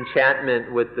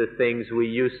disenchantment with the things we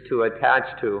used to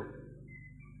attach to,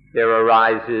 there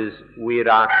arises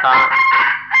viraka,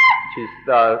 which is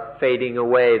the fading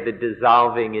away, the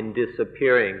dissolving and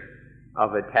disappearing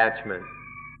of attachment.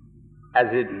 As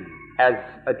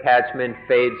attachment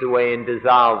fades away and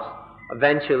dissolves,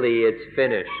 eventually it's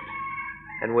finished.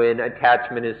 And when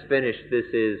attachment is finished, this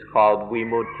is called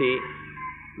vimutti,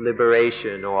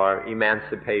 liberation or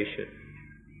emancipation.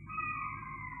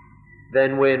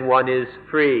 Then when one is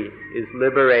free, is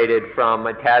liberated from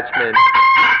attachment,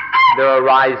 there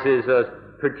arises a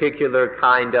particular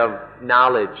kind of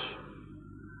knowledge,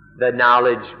 the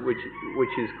knowledge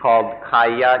which is called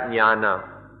kaya jnana,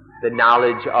 the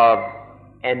knowledge of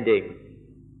ending,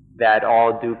 that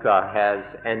all dukkha has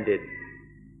ended.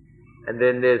 And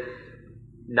then this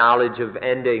knowledge of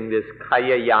ending, this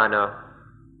kaya jnana,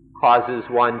 causes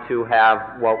one to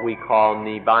have what we call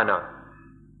nibbana.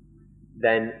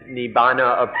 Then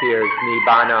nibbana appears,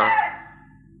 nibbana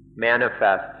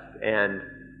manifests, and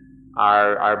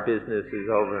our business is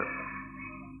over.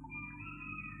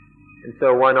 And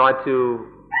so one ought to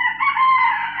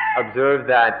observe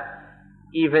that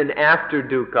even after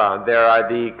dukkha, there are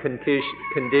the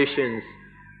conditions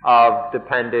of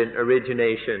dependent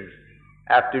origination.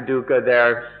 After dukkha,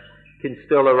 there can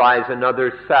still arise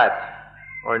another set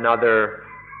or another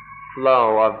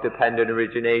flow of dependent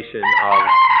origination of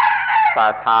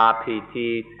sattha,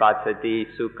 piti, passaddhi,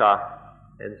 sukha,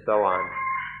 and so on.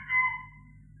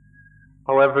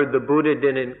 However, the Buddha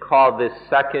didn't call this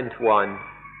second one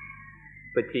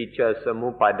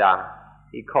Paṭicca-samuppāda.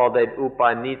 He called it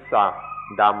upanissa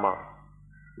Dhamma,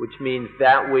 which means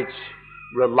that which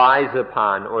relies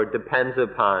upon or depends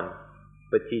upon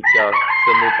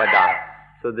Paṭicca-samuppāda.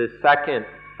 So the second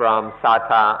from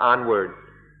sattha onward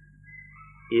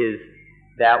is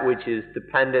that which is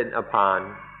dependent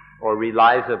upon or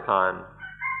relies upon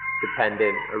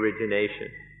dependent origination,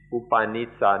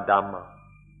 upanissa Dhamma.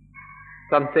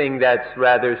 Something that's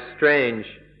rather strange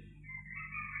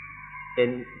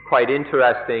and quite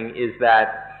interesting is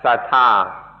that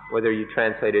sattha, whether you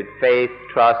translate it faith,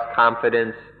 trust,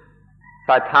 confidence,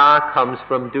 sattha comes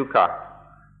from dukkha.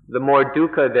 The more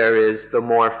dukkha there is, the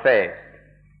more faith.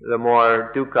 The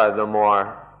more dukkha, the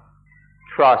more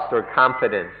trust or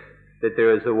confidence that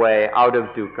there is a way out of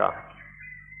dukkha.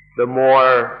 The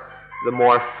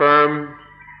more firm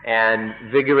and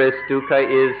vigorous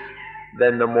dukkha is,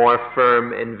 then the more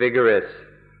firm and vigorous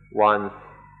one's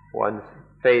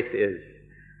faith is.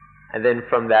 And then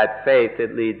from that faith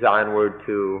it leads onward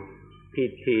to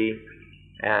piti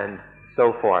and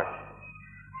so forth.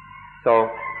 So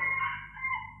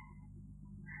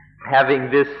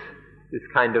having this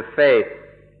kind of faith,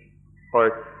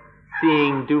 or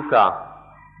seeing dukkha,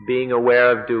 being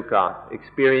aware of dukkha,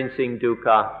 experiencing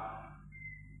dukkha,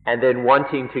 and then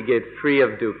wanting to get free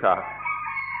of dukkha,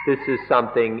 this is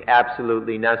something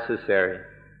absolutely necessary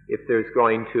if there's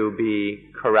going to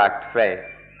be correct faith.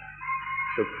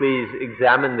 So please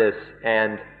examine this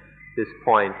and this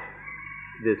point,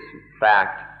 this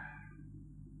fact,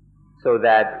 so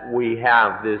that we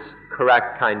have this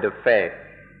correct kind of faith.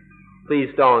 Please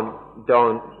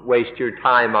don't waste your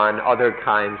time on other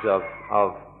kinds of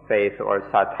faith or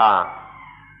sattha.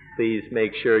 Please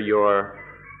make sure your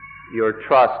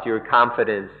trust, your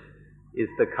confidence is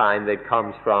the kind that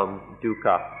comes from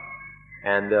dukkha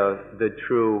and the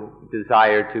true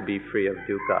desire to be free of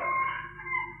dukkha.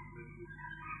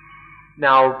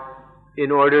 Now,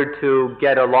 in order to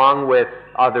get along with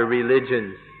other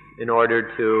religions, in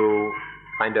order to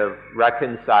kind of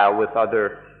reconcile with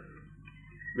other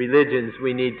religions,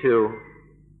 we need to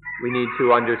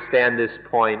understand this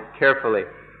point carefully.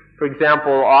 For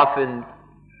example, often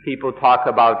people talk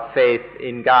about faith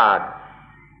in God.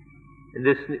 And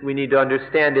this, we need to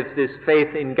understand, if this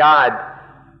faith in God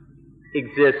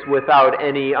exists without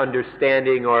any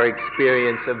understanding or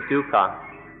experience of dukkha,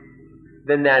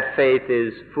 then that faith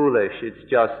is foolish. It's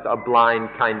just a blind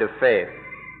kind of faith.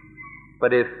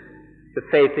 But if the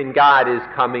faith in God is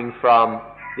coming from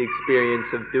the experience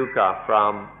of dukkha,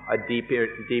 from a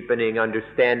deepening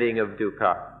understanding of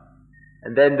dukkha,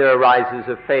 and then there arises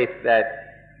a faith that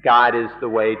God is the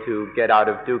way to get out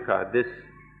of dukkha, this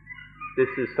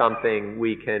is something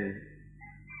we can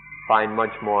find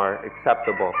much more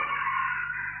acceptable.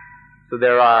 So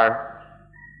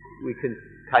we can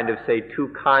kind of say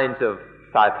two kinds of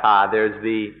sattha. There's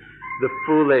the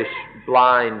foolish,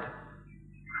 blind,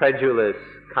 credulous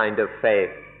kind of faith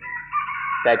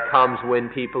that comes when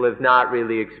people have not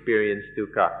really experienced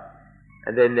dukkha.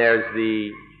 And then there's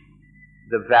the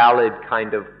valid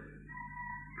kind of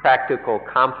practical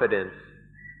confidence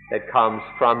that comes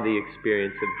from the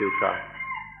experience of dukkha.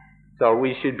 So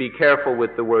we should be careful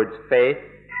with the words faith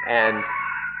and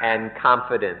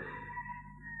confidence.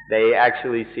 They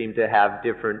actually seem to have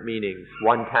different meanings.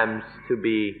 One tends to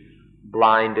be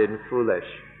blind and foolish,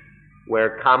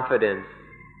 where confidence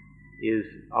is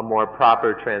a more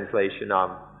proper translation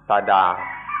of saddha.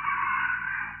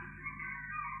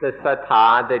 The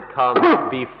sattha that comes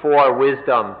before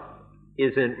wisdom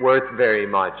isn't worth very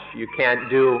much. You can't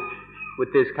do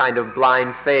with this kind of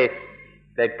blind faith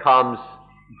that comes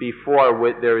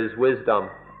before there is wisdom.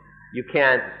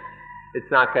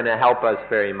 It's not going to help us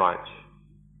very much.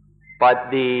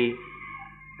 But the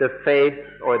faith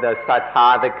or the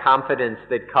sattha, the confidence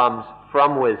that comes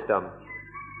from wisdom,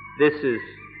 this is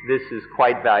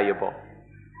quite valuable.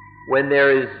 When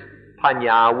there is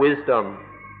paññā, wisdom,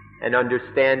 and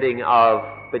understanding of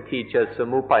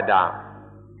Paṭicca-samuppāda,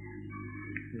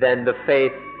 then the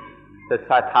faith, the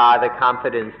sattha, the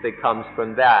confidence that comes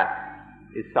from that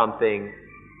is something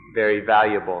very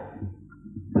valuable.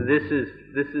 So this is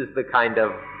the kind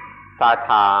of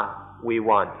sattha we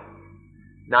want.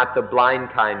 Not the blind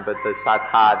kind, but the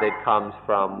sattha that comes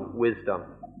from wisdom,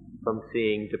 from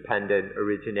seeing dependent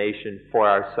origination for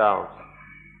ourselves.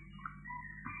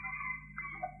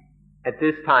 At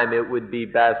this time, it would be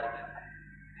best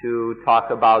to talk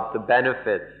about the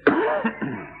benefits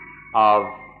of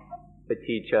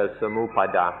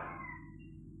Paṭicca-samuppāda.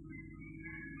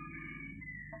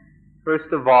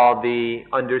 First of all, the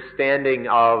understanding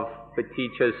of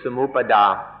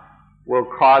Paṭicca-samuppāda will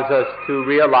cause us to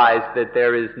realize that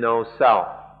there is no self.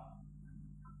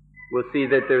 We'll see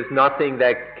that there's nothing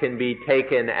that can be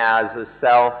taken as a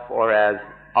self or as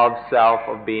of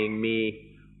being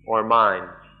me or mine.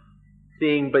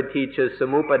 Seeing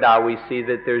Paṭicca-samuppāda, we see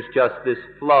that there's just this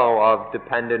flow of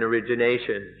dependent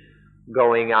origination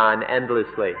going on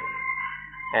endlessly.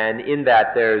 And in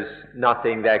that there's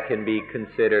nothing that can be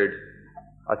considered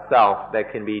a self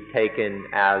that can be taken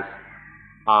as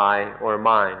I or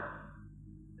mine.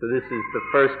 So this is the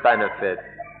first benefit,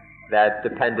 that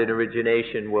dependent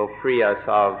origination will free us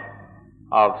of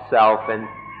self and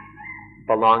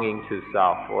belonging to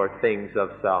self or things of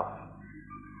self.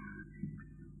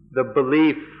 The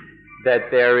belief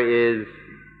that there is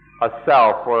a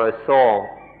self or a soul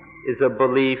is a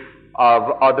belief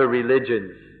of other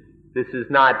religions. This is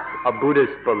not a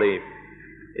Buddhist belief.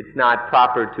 It's not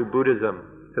proper to Buddhism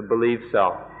to believe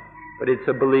so. But it's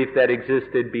a belief that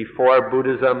existed before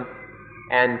Buddhism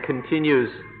and continues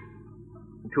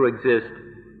to exist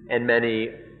in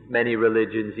many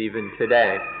religions even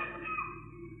today.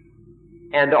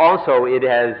 And also it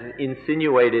has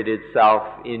insinuated itself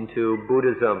into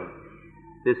Buddhism.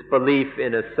 This belief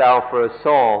in a self or a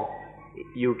soul,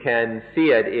 you can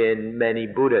see it in many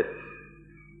Buddhists.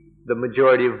 The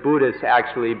majority of Buddhists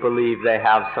actually believe they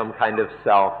have some kind of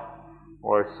self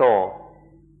or soul.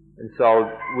 And so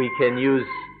we can use,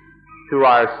 through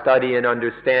our study and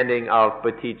understanding of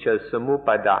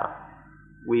Paṭicca-samuppāda,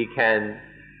 we can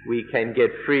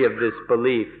get free of this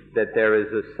belief that there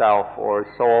is a self or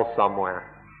soul somewhere.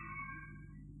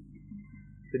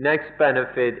 The next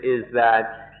benefit is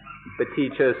that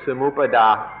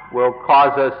Paṭicca-samuppāda will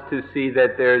cause us to see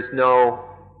that there's no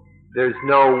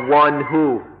one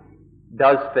who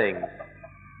does things.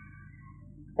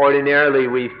 Ordinarily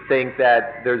we think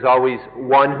that there's always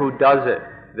one who does it.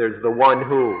 There's the one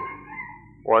who.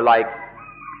 Or like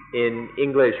in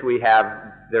English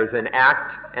there's an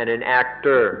act and an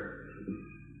actor.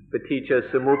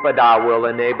 Paṭicca-samuppāda will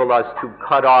enable us to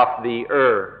cut off the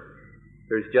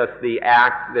There's just the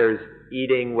act, there's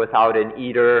eating without an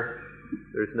eater,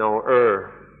 there's no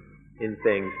in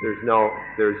things.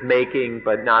 There's making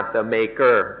but not the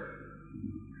maker.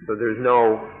 So there's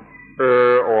no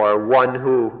or one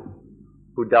who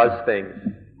does things.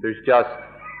 There's just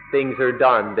things are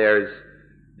done. There's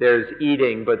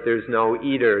eating but there's no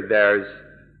eater. There's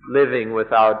living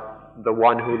without the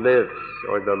one who lives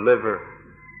or the liver.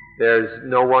 There's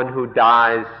no one who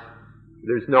dies.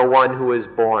 There's no one who is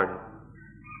born.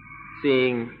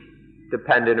 Seeing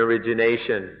dependent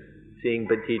origination, seeing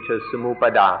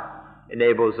Paṭicca-samuppāda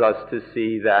enables us to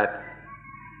see that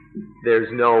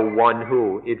there's no one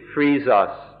who. It frees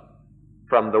us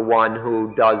from the one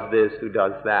who does this, who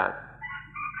does that,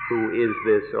 who is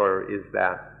this or is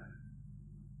that.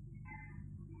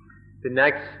 The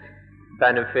next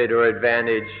benefit or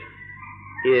advantage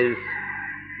is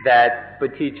that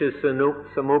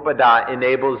Paṭicca-samuppāda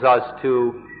enables us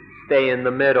to stay in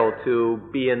the middle, to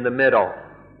be in the middle,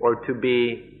 or to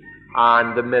be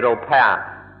on the middle path.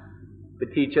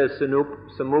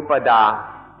 Paṭicca-samuppāda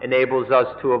enables us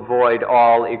to avoid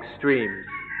all extremes,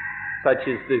 such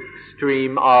as the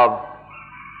extreme of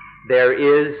there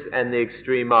is and the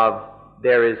extreme of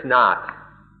there is not.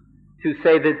 To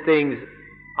say that things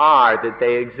are, that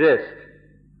they exist,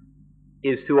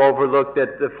 is to overlook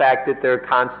the fact that they're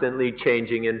constantly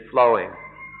changing and flowing.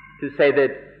 To say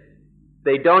that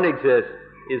they don't exist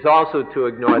is also to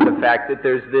ignore the fact that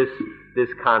there's this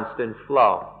constant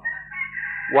flow.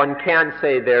 One can't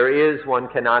say there is, one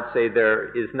cannot say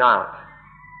there is not.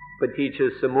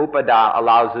 Paṭicca-samuppāda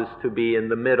allows us to be in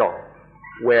the middle,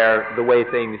 where the way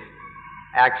things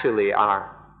actually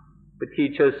are.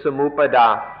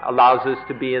 Paṭicca-samuppāda allows us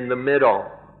to be in the middle,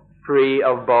 free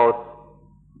of both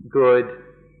good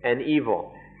and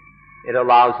evil. It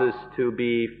allows us to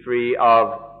be free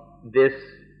of this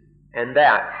and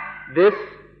that. This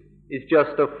is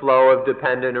just a flow of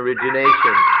dependent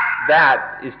origination.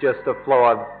 That is just a flow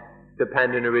of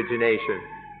dependent origination.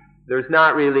 There's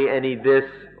not really any this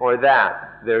or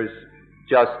that. There's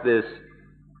just this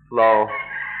flow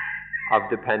of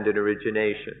dependent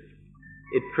origination.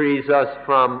 It frees us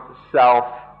from self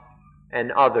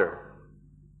and other.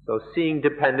 So seeing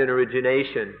dependent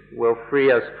origination will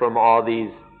free us from all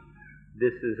these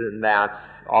thises and that's,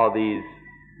 all these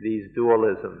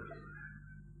dualisms.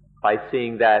 By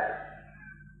seeing that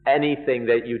anything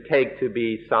that you take to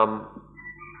be some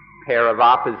pair of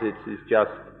opposites is just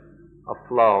a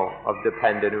flow of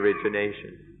dependent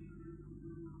origination.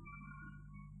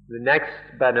 The next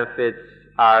benefits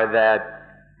are that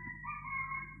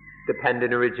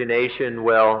dependent origination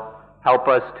will help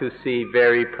us to see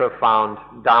very profound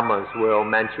Dhammas. We'll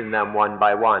mention them one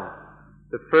by one.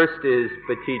 The first is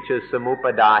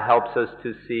Paṭicca-samuppāda helps us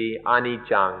to see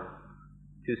anicca,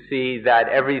 to see that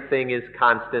everything is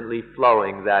constantly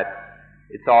flowing, that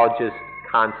it's all just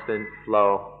constant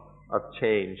flow of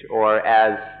change. Or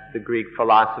as the Greek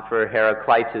philosopher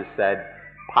Heraclitus said,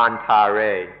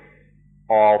 pantare,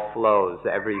 all flows,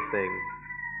 everything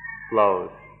flows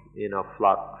in a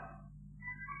flux.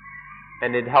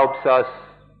 And it helps us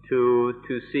to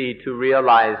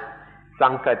realize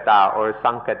sankata or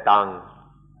sankatang,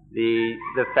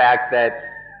 the fact that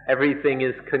everything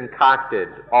is concocted,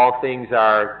 all things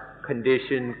are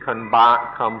conditioned,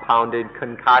 compounded,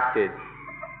 concocted.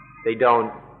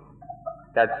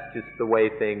 That's just the way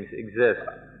things exist,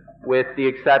 with the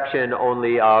exception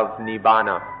only of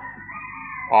nibbana.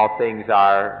 All things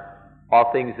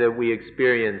that we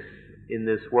experience in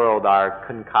this world are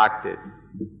concocted.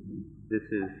 This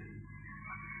is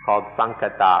called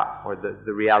sankata, or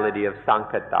the reality of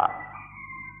sankata,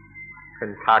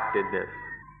 concoctedness.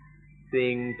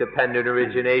 Seeing dependent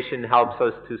origination helps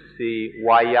us to see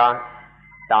vaya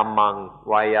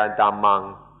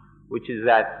dhammang, which is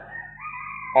that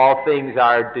all things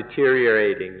are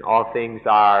deteriorating, all things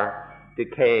are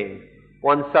decaying.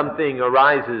 Once something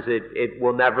arises, it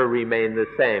will never remain the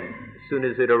same. As soon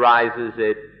as it arises,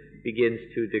 it begins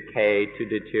to decay, to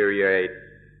deteriorate,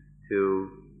 to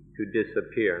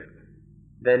disappear.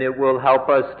 Then it will help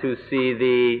us to see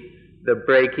the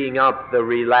breaking up, the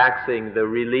relaxing, the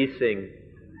releasing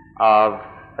of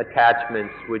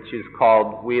attachments, which is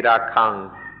called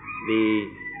virakkhang, the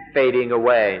fading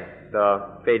away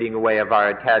of our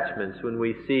attachments. When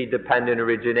we see dependent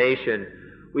origination,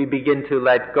 we begin to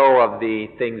let go of the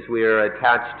things we are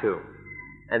attached to,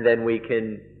 and then we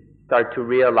can start to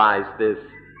realize this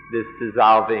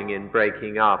dissolving and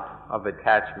breaking up of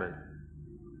attachment.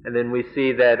 And then we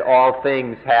see that all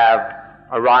things have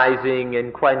arising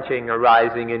and quenching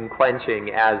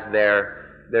as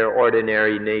their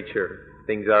ordinary nature.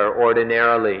 Things are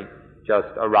ordinarily just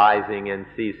arising and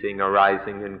ceasing,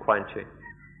 arising and quenching.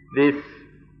 This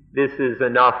is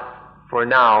enough for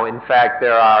now. In fact,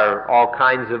 there are all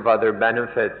kinds of other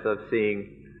benefits of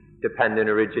seeing dependent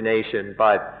origination,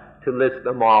 but to list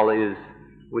them all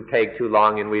would take too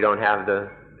long, and we don't have the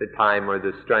time or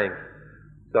the strength.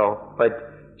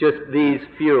 But just these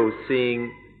few,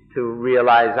 seeing to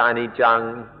realize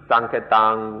anicca,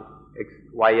 sankatang,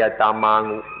 vaya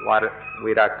dhammang,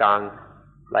 virakkhang,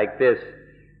 like this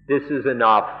is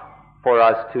enough for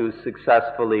us to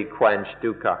successfully quench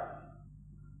dukkha.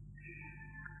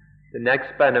 The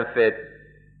next benefit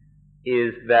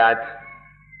is that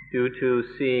due to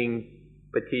seeing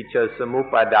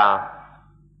Paṭicca-samuppāda,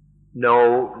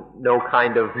 no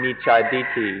kind of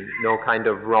micca-ditthi, no kind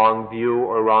of wrong view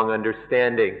or wrong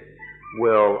understanding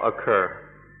will occur.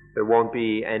 There won't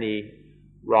be any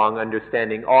wrong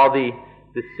understanding. All the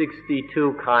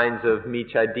 62 kinds of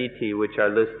micca-ditthi which are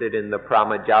listed in the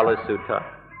Pramajala Sutta,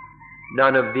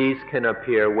 none of these can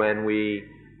appear when we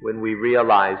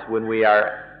realize, when we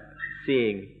are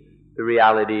seeing the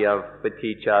reality of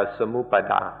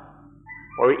Paṭicca-samuppāda,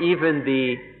 or even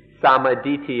the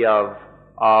samaditthi of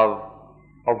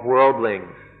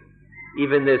worldlings.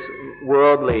 Even this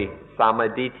worldly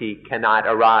samaditthi cannot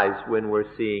arise when we're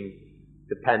seeing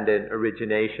dependent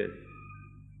origination.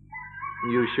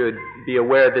 You should be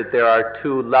aware that there are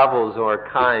two levels or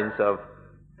kinds of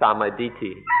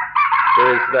samaditthi.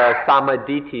 There is the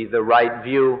samaditthi, the right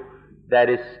view, that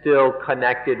is still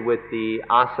connected with the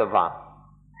asava,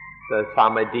 the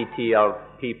samaditthi of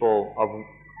people, of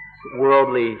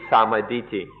worldly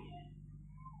samaditthi.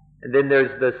 And then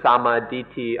there's the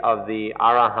samaditthi of the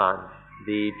arahant,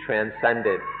 the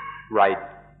transcendent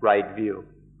right view.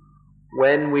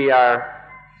 When we are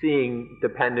seeing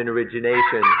dependent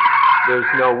origination, there's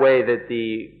no way that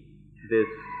this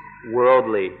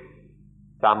worldly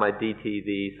samaditthi,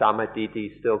 the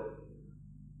samaditthi still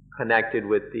connected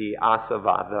with the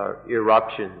asava, the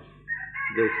eruptions,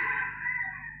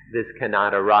 this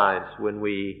cannot arise when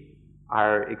we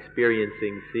are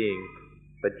experiencing seeing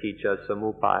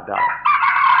Paṭicca-samuppāda.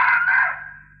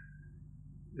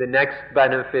 The next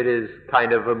benefit is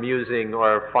kind of amusing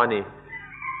or funny.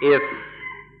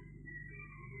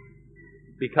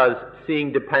 Because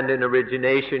seeing dependent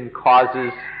origination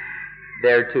causes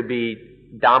there to be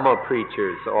Dhamma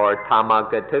preachers or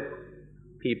Tammagatuk,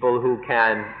 people who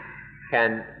can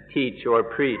teach or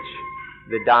preach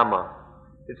the Dhamma.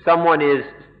 If someone is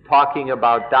talking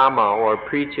about Dhamma or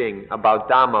preaching about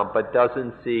Dhamma but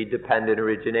doesn't see dependent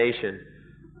origination,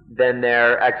 then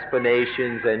their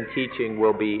explanations and teaching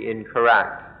will be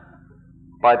incorrect.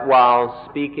 But while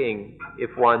speaking,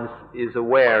 if one is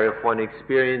aware, if one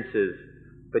experiences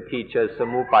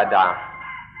Paṭicca-samuppāda,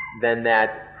 then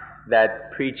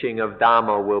that preaching of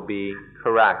Dhamma will be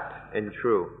correct and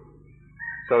true.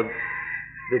 So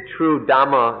the true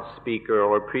Dhamma speaker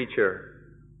or preacher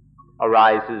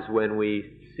arises when we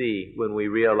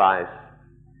realize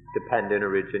dependent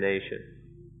origination.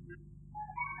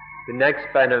 The next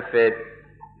benefit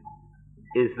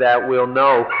is that we'll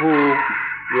know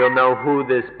who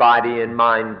this body and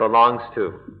mind belongs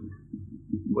to.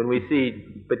 When we see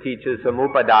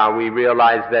Paṭicca-samuppāda, we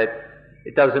realize that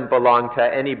it doesn't belong to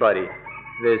anybody.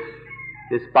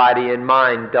 This body and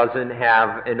mind doesn't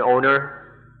have an owner.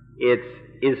 It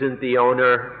isn't the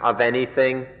owner of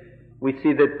anything. We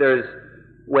see that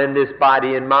when this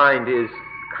body and mind is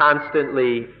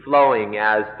constantly flowing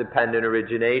as dependent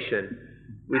origination,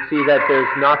 we see that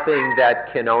there's nothing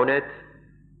that can own it,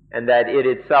 and that it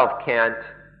itself can't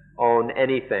own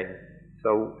anything.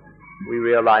 So we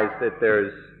realize that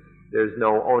there's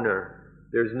no owner.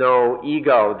 There's no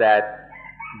ego that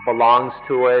belongs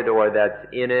to it, or that's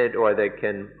in it, or that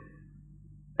can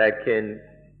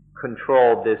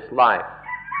control this life.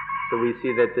 So we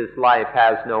see that this life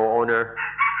has no owner.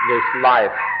 This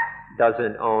life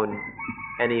doesn't own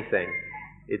anything.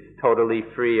 It's totally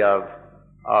free of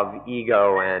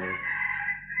ego and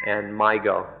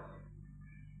mygo.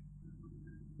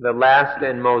 The last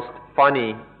and most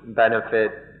funny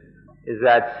benefit is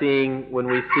that when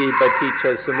we see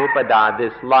Paṭicca-samuppāda,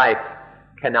 this life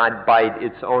cannot bite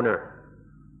its owner.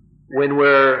 When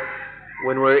we're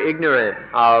ignorant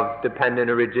of dependent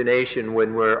origination,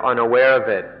 when we're unaware of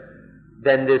it,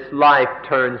 then this life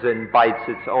turns and bites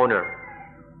its owner.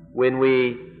 When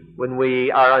we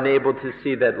are unable to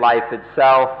see that life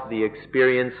itself, the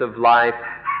experience of life,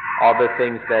 all the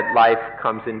things that life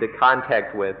comes into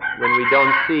contact with, when we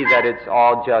don't see that it's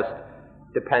all just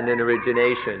dependent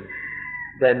origination,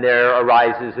 then there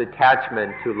arises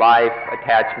attachment to life,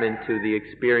 attachment to the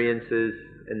experiences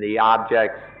and the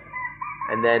objects,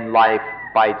 and then life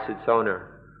bites its owner.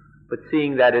 But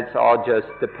seeing that it's all just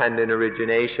dependent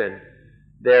origination,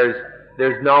 there's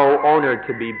no owner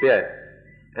to be bit,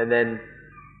 and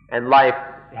life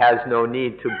has no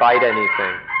need to bite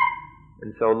anything,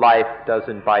 and so life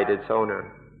doesn't bite its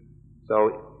owner.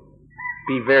 So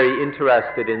be very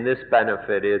interested in this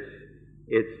benefit.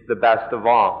 It's the best of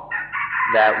all,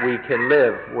 that we can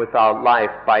live without life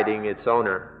biting its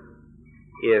owner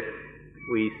if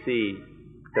we see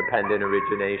dependent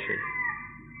origination.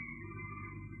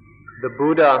 The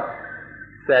Buddha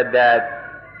said that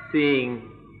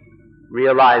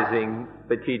realizing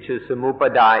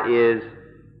Paṭicca-samuppāda is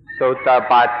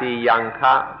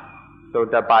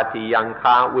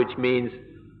Sotapaṭṭi-yanka, which means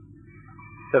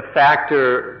the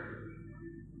factor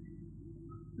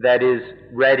that is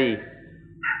ready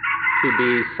to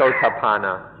be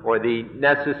Sotapanna, or the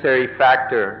necessary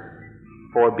factor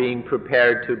for being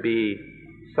prepared to be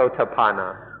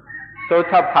Sotapanna.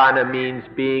 Sotapanna means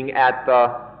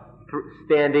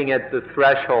standing at the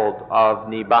threshold of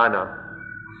Nibbana.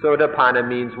 Sotapanna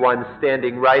means one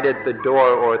standing right at the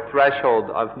door or threshold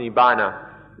of Nibbana.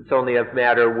 It's only a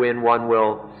matter when one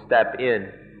will step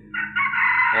in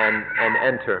and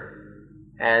enter.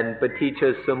 And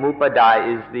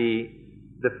Paṭicca-samuppāda is the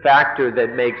factor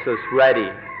that makes us ready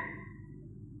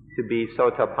to be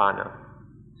Sotapanna.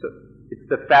 So it's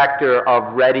the factor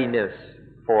of readiness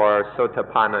for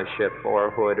Sotapanna-ship or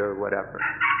hood or whatever.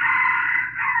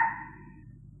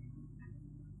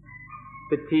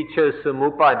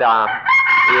 Paṭicca-samuppāda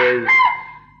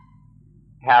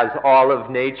has all of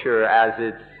nature as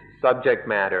its subject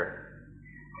matter.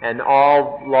 And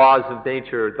all laws of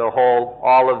nature,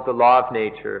 all of the law of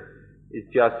nature is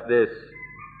just this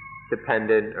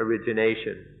dependent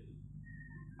origination.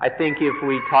 I think if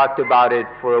we talked about it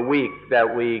for a week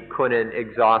that we couldn't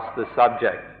exhaust the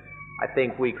subject. I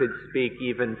think we could speak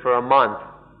even for a month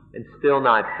and still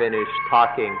not finish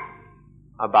talking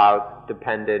about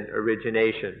dependent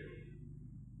origination.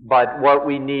 But what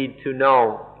we need to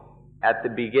know at the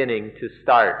beginning to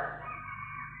start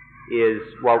is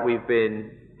what we've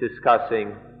been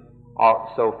discussing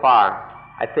so far.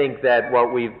 I think that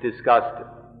what we've discussed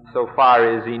so far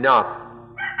is enough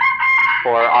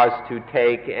for us to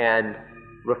take and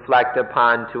reflect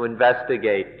upon, to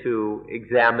investigate, to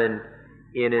examine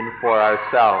in and for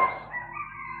ourselves.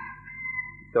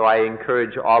 So I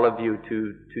encourage all of you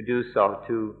to do so,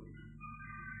 to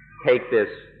take this.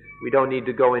 We don't need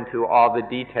to go into all the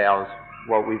details.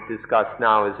 What we've discussed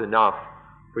now is enough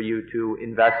for you to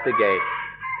investigate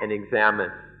and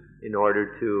examine in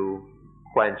order to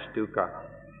quench dukkha.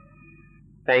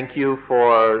 Thank you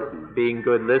for being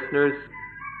good listeners,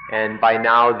 And by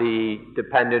now the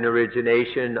dependent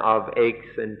origination of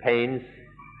aches and pains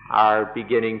are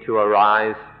beginning to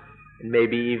arise, and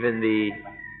maybe even the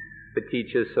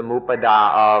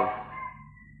Paṭicca-samuppāda of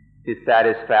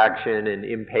dissatisfaction and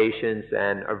impatience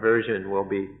and aversion will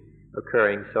be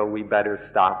occurring, so we better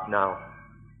stop now.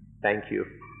 Thank you.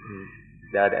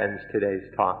 That ends today's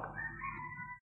talk.